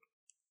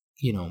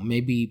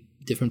 maybe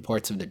different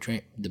parts of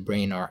the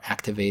brain are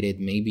activated.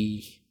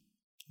 Maybe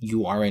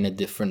you are in a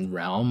different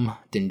realm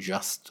than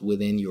just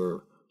within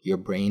your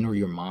brain or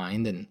your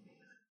mind, and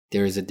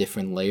there is a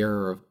different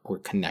layer or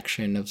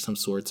connection of some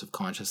sorts of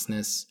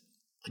consciousness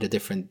at a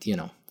different,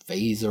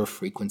 phase or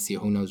frequency, or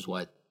who knows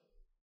what.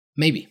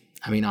 Maybe.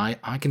 I mean,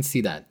 I can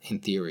see that in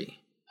theory.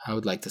 I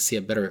would like to see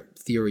a better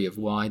theory of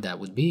why that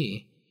would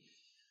be,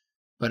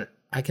 but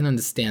I can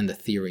understand the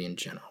theory in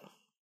general.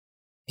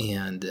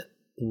 And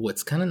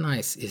what's kind of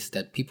nice is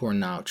that people are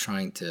now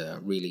trying to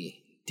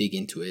really dig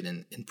into it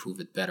and prove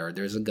it better.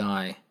 There's a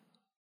guy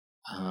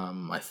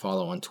I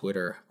follow on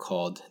Twitter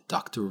called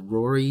Dr.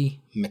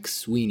 Rory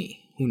McSweeney.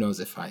 Who knows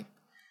if I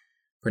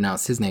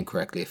pronounced his name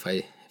correctly? If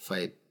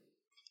I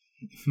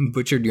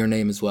butchered your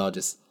name as well,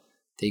 just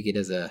take it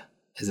as a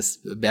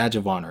badge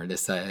of honor.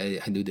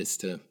 I do this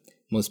to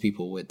most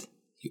people with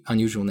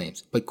unusual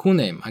names, but cool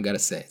name, I gotta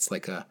say. It's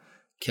like a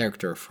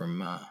character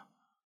from a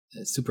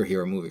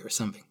superhero movie or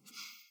something.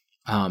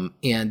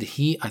 And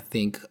he, I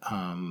think,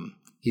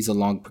 he's a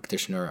long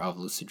practitioner of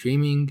lucid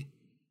dreaming,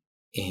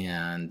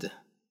 and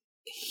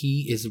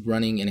he is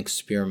running an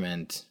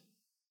experiment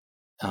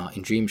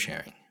in dream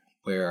sharing,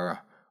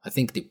 where I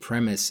think the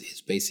premise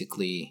is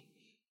basically,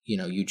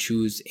 you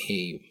choose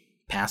a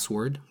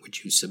password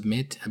which you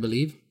submit, I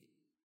believe.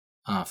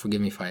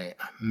 Forgive me if I'm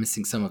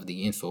missing some of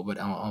the info, but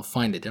I'll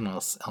find it and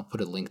I'll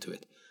put a link to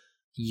it.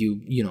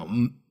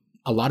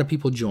 A lot of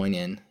people join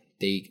in.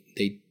 They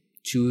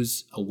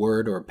choose a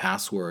word or a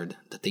password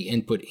that they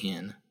input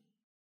in.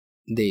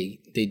 They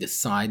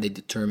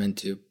determine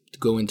to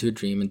go into a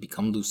dream and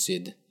become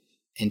lucid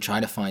and try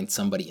to find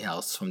somebody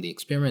else from the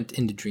experiment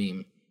in the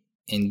dream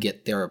and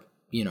get their,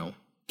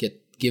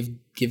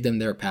 give them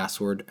their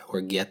password or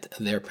get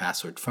their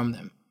password from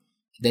them.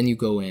 Then you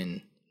go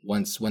in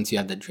once you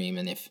have the dream,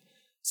 and if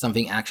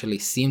something actually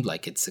seemed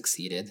like it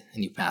succeeded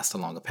and you passed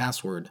along a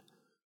password,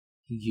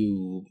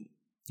 you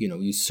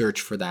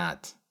search for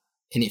that,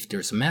 and if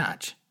there's a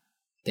match,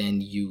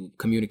 then you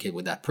communicate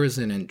with that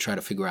person and try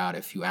to figure out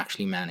if you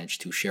actually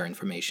managed to share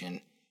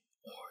information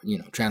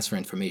or transfer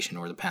information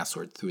or the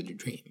password through the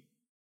dream.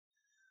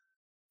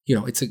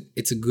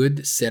 It's a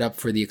good setup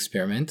for the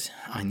experiment.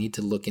 I need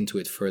to look into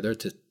it further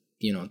to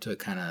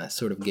kind of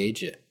sort of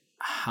gauge it,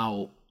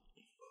 how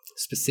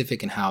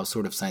specific and how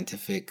sort of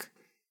scientific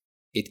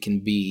it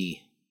can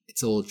be.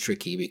 It's a little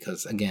tricky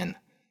because, again,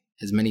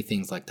 as many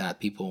things like that,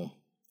 people,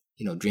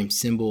 dream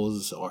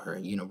symbols or,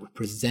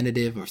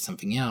 representative or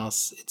something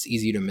else, it's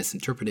easy to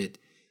misinterpret it.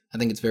 I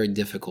think it's very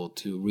difficult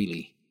to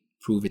really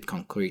prove it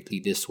concretely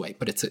this way,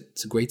 but it's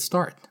a great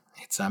start.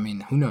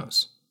 Who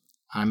knows?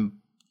 I'm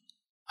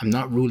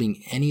not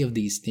ruling any of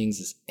these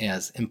things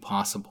as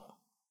impossible,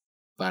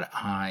 but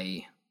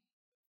I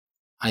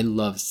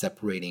love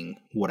separating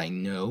what I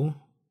know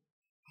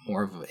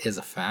more of as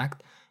a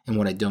fact and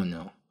what I don't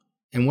know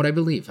and what I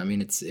believe.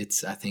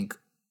 I think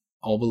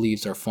all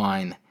beliefs are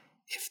fine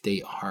if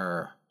they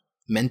are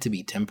meant to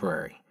be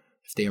temporary,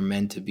 if they are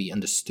meant to be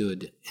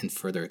understood and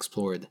further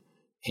explored,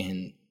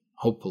 and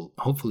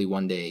hopefully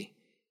one day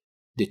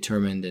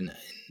determined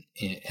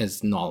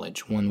as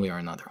knowledge one way or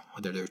another,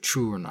 whether they're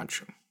true or not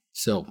true.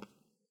 So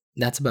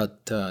that's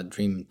about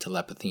dream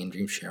telepathy and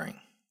dream sharing.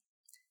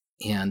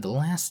 And the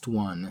last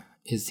one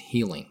is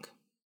healing.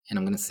 And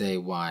I'm going to say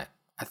why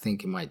I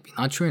think it might be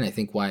not true, and I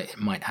think why it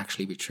might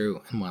actually be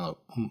true, and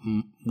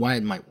why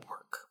it might work.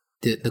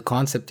 The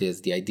concept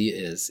is, the idea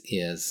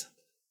is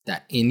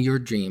that in your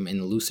dream, in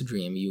a lucid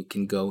dream, you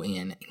can go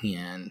in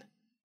and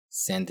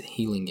send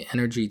healing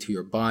energy to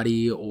your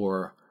body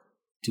or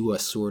do a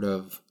sort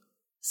of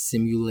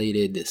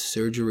simulated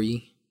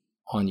surgery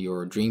on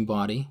your dream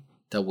body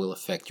that will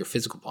affect your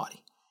physical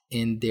body.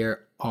 And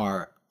there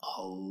are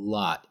a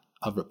lot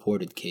of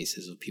reported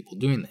cases of people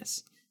doing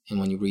this. And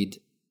when you read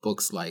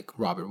books like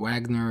Robert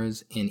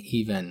Wagner's and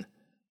even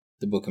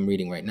the book I'm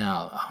reading right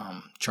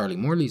now, Charlie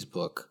Morley's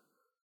book,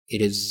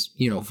 it is,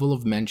 full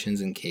of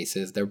mentions and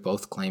cases. They're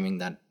both claiming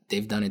that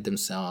they've done it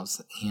themselves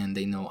and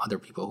they know other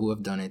people who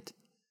have done it,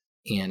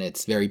 and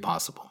it's very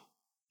possible.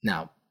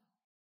 Now,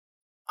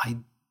 I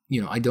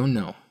don't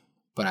know,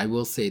 but I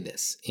will say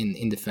this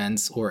in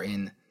defense or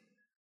in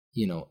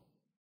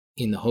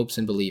the hopes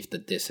and belief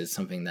that this is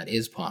something that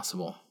is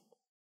possible.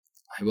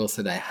 I will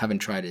say that I haven't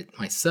tried it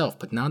myself,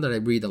 but now that I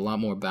read a lot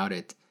more about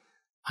it,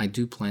 I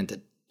do plan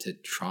to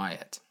try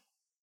it.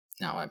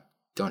 Now, I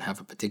don't have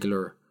a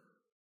particular,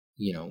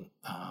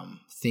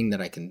 thing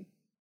that I can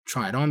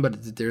try it on,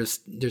 but there's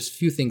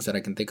few things that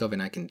I can think of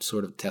and I can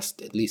sort of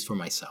test at least for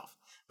myself.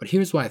 But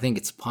here's why I think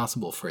it's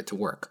possible for it to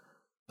work.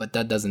 But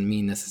that doesn't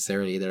mean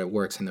necessarily that it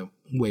works in the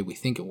way we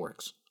think it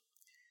works.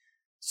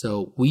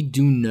 So we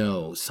do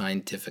know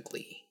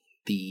scientifically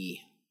the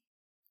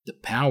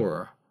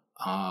power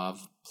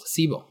of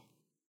placebo.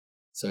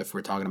 So if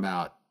we're talking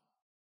about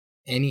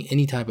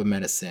any type of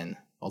medicine,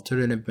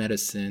 alternative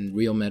medicine,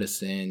 real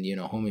medicine,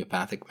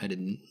 homeopathic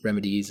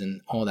remedies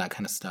and all that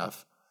kind of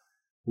stuff,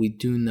 we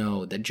do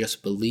know that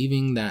just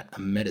believing that a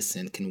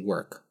medicine can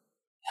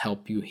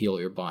help you heal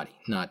your body.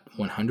 Not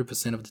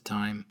 100% of the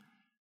time,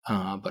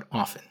 but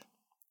often.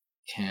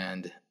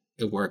 And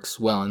it works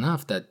well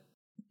enough that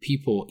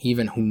people,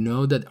 even who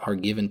know that are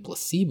given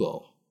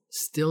placebo,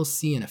 still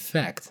see an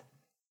effect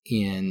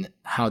in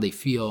how they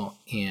feel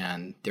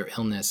and their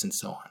illness and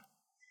so on.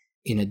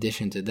 In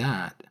addition to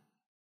that,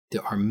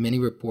 there are many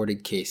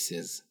reported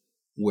cases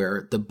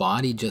where the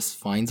body just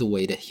finds a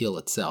way to heal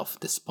itself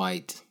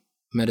despite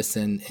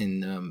medicine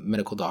and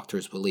medical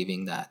doctors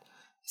believing that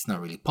it's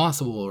not really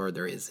possible, or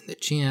there isn't a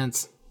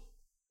chance,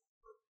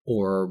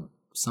 or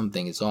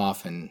something is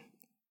off and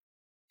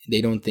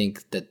they don't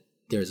think that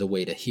there's a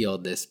way to heal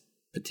this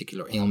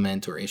particular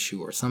ailment or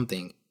issue or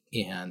something.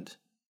 And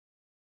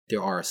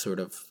there are sort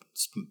of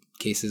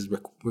cases,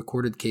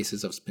 recorded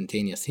cases of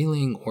spontaneous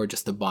healing, or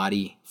just the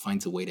body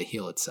finds a way to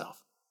heal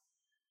itself.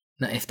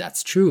 Now, if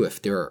that's true,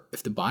 if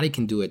the body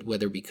can do it,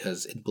 whether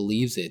because it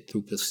believes it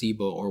through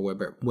placebo or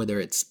whether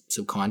it's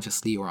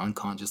subconsciously or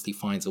unconsciously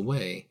finds a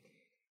way,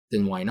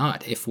 then why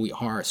not? If we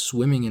are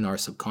swimming in our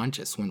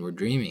subconscious when we're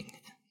dreaming,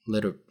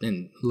 let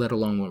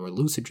alone when we're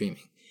lucid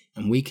dreaming,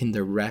 and we can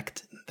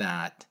direct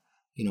that,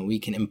 we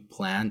can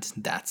implant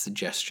that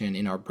suggestion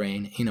in our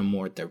brain in a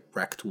more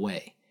direct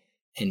way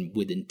and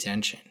with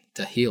intention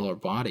to heal our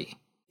body.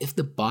 If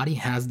the body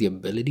has the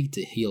ability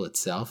to heal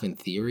itself in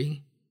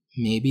theory,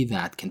 maybe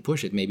that can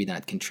push it. Maybe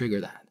that can trigger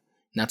that.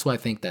 And that's why I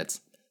think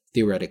that's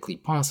theoretically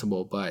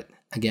possible. But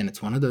again,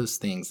 it's one of those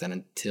things that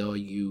until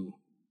you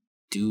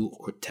do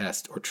or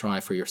test or try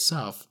for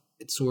yourself,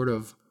 it's a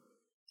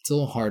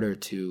little harder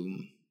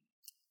to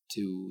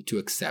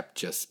accept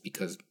just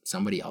because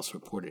somebody else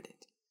reported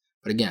it.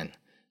 But again,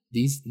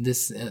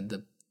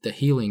 the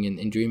healing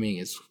in dreaming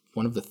is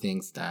one of the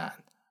things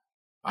that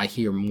I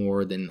hear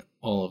more than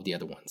all of the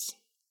other ones.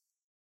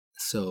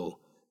 So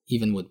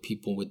even with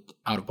people with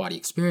out-of-body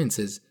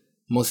experiences,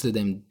 most of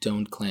them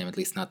don't claim, at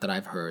least not that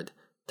I've heard,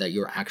 that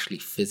you're actually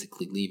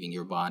physically leaving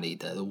your body,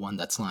 the one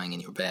that's lying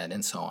in your bed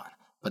and so on.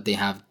 But they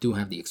do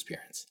have the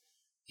experience.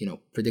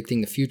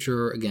 Predicting the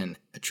future, again,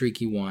 a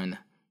tricky one.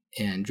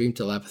 And dream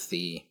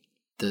telepathy,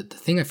 the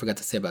thing I forgot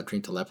to say about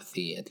dream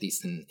telepathy, at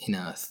least in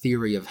a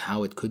theory of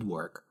how it could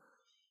work,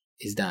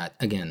 is that,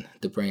 again,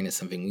 the brain is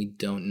something we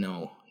don't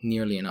know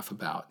nearly enough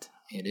about.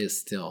 It is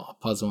still a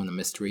puzzle and a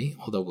mystery,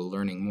 although we're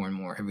learning more and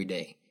more every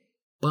day.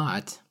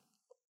 But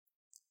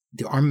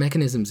there are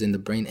mechanisms in the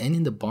brain and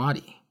in the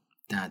body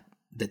that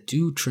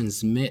do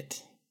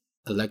transmit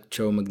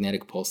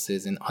electromagnetic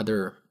pulses and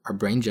our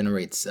brain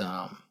generates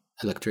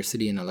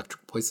electricity and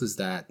electric pulses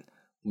that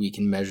we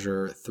can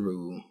measure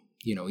through,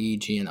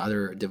 EEG and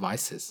other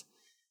devices.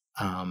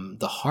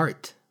 The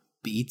heart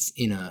beats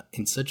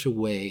in such a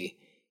way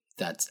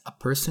that a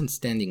person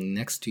standing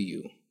next to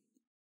you,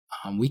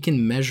 we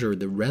can measure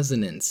the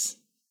resonance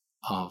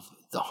of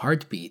the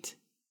heartbeat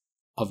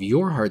of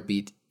your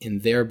heartbeat in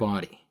their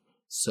body.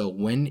 So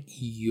when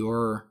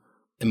your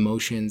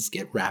emotions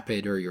get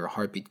rapid or your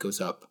heartbeat goes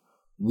up,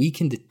 we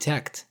can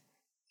detect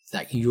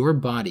that your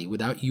body,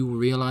 without you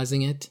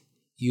realizing it,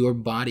 your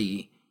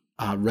body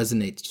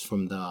resonates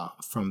from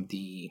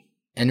the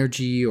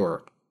energy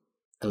or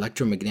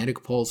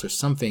electromagnetic pulse or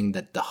something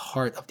that the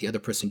heart of the other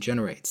person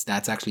generates.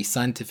 That's actually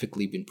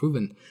scientifically been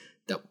proven,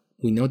 that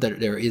we know that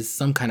there is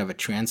some kind of a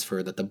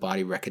transfer that the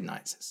body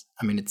recognizes.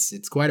 I mean,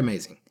 it's quite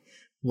amazing.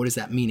 What does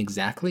that mean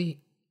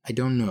exactly? I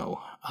don't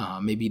know.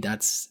 Maybe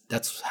that's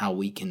how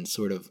we can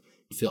sort of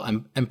feel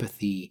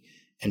empathy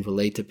and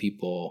relate to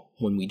people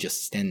when we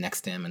just stand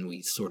next to them and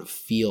we sort of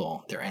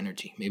feel their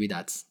energy. Maybe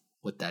that's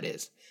what that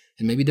is.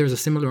 And maybe there's a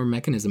similar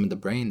mechanism in the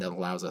brain that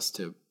allows us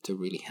to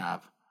really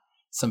have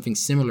something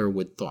similar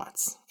with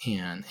thoughts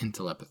and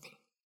telepathy.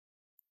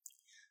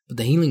 But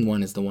the healing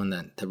one is the one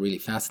that really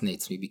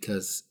fascinates me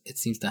because it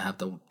seems to have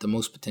the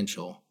most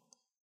potential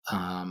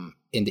and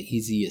the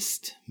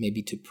easiest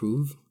maybe to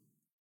prove.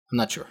 I'm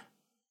not sure.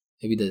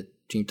 Maybe the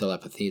dream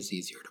telepathy is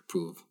easier to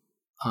prove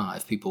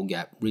if people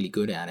get really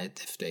good at it,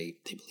 if they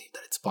believe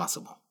that it's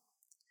possible.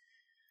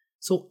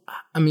 So,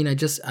 I mean, I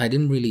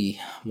didn't really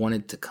want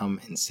it to come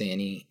and say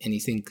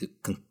anything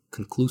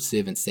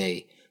conclusive and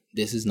say,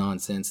 this is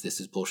nonsense,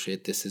 this is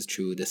bullshit, this is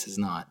true, this is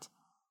not.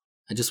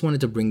 I just wanted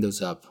to bring those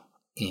up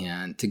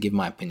and to give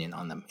my opinion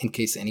on them in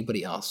case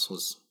anybody else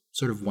was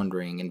sort of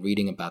wondering and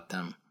reading about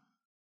them.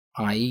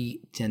 I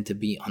tend to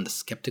be on the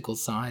skeptical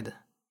side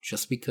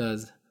just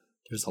because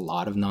there's a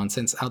lot of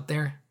nonsense out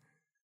there.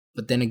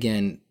 But then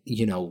again,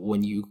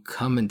 when you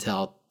come and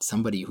tell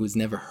somebody who's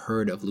never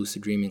heard of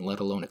lucid dreaming, let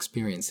alone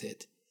experience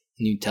it,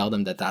 you tell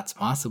them that that's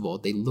possible,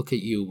 they look at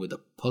you with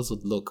a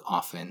puzzled look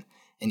often,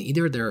 and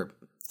either they're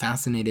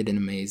fascinated and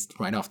amazed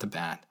right off the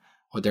bat,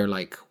 or they're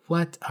like,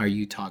 what are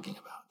you talking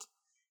about?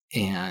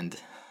 And,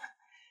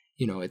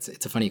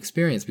 it's a funny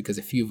experience, because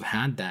if you've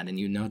had that and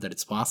you know that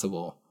it's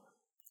possible,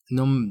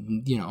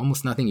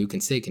 almost nothing you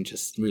can say can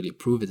just really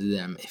prove it to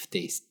them if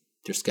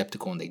they're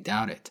skeptical and they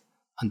doubt it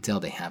until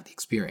they have the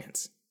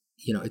experience.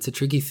 It's a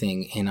tricky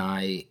thing, and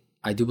I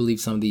do believe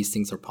some of these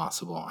things are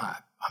possible. I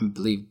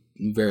believe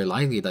very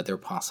likely that they're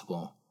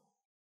possible,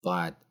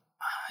 but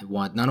I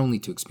want not only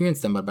to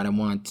experience them, but I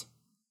want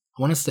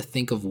us to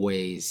think of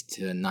ways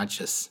to not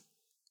just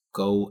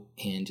go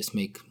and just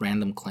make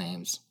random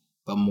claims,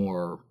 but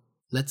more,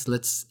 let's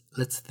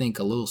think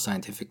a little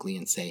scientifically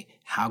and say,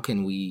 how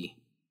can we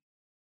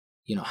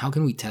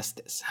test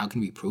this? How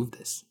can we prove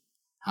this?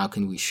 How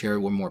can we share it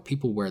with more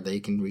people where they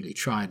can really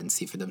try it and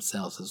see for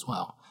themselves as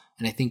well?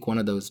 And I think one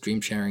of those dream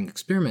sharing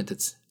experiments,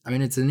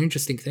 it's an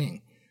interesting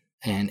thing,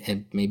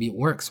 and maybe it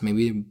works.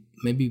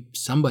 Maybe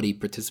somebody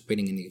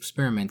participating in the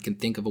experiment can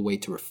think of a way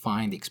to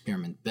refine the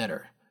experiment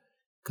better,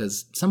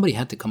 because somebody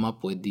had to come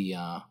up with the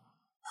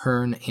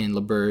Hearn and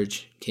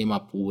LaBerge came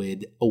up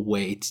with a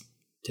way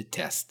to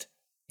test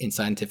and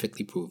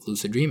scientifically prove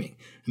lucid dreaming.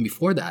 And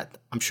before that,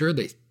 I'm sure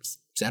they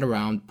sat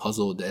around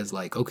puzzled as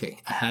like, okay,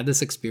 I had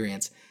this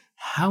experience.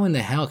 How in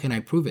the hell can I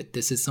prove it?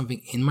 This is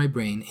something in my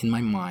brain, in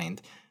my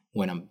mind,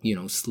 when I'm,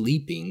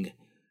 sleeping.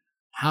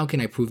 How can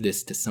I prove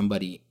this to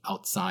somebody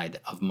outside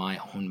of my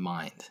own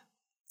mind?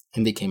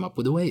 And they came up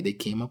with a way. They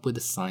came up with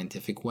a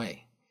scientific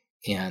way.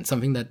 And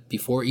something that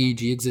before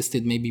EEG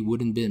existed maybe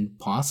wouldn't have been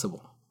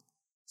possible.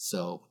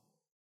 So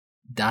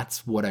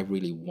that's what I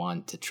really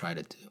want to try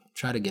to do.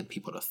 Try to get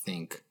people to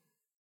think,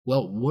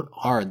 well, what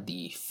are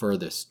the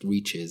furthest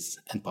reaches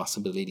and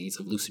possibilities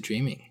of lucid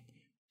dreaming?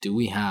 Do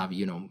we have,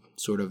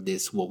 sort of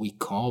this, what we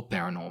call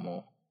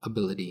paranormal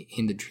ability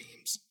in the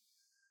dreams?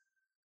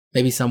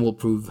 Maybe some will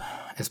prove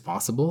as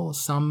possible,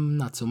 some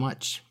not so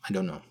much. I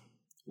don't know.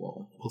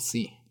 Well, we'll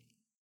see.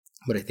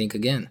 But I think,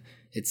 again,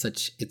 it's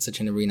such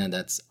an arena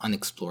that's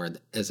unexplored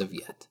as of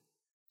yet.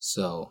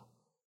 So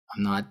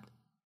I'm not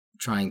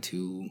trying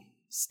to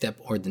step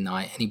or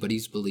deny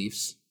anybody's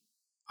beliefs.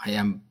 I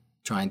am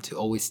trying to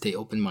always stay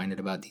open-minded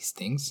about these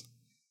things.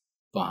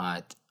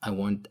 But I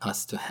want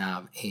us to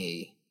have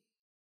a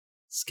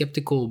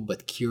skeptical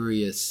but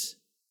curious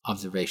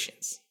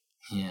observations,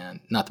 and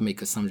not to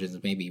make assumptions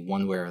maybe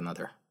one way or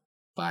another.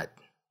 But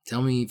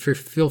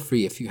feel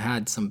free if you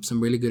had some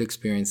really good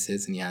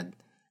experiences and you had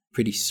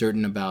pretty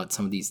certain about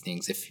some of these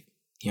things. If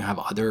you have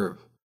other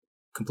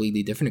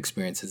completely different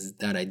experiences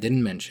that I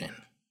didn't mention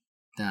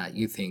that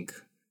you think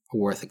are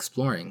worth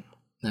exploring,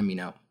 let me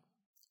know.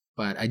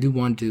 But I do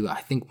want to,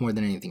 I think more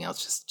than anything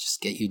else,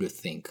 just get you to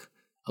think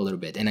a little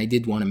bit. And I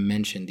did want to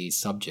mention these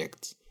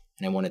subjects,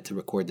 and I wanted to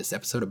record this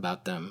episode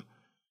about them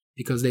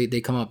because they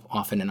come up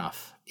often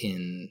enough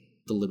in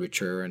the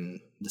literature and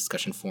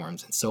discussion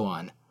forums and so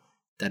on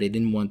that I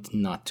didn't want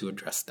not to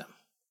address them.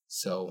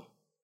 So,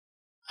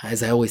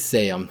 as I always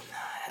say, I'm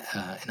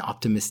an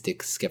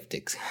optimistic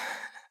skeptic.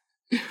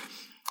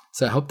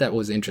 So I hope that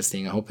was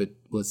interesting. I hope it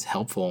was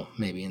helpful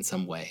maybe in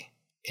some way.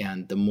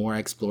 And the more I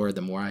explore,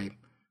 the more I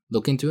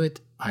look into it,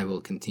 I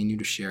will continue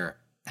to share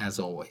as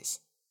always.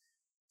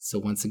 So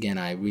once again,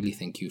 I really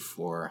thank you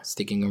for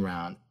sticking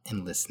around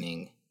and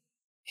listening.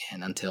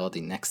 And until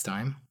the next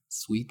time,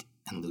 sweet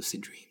and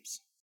lucid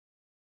dreams.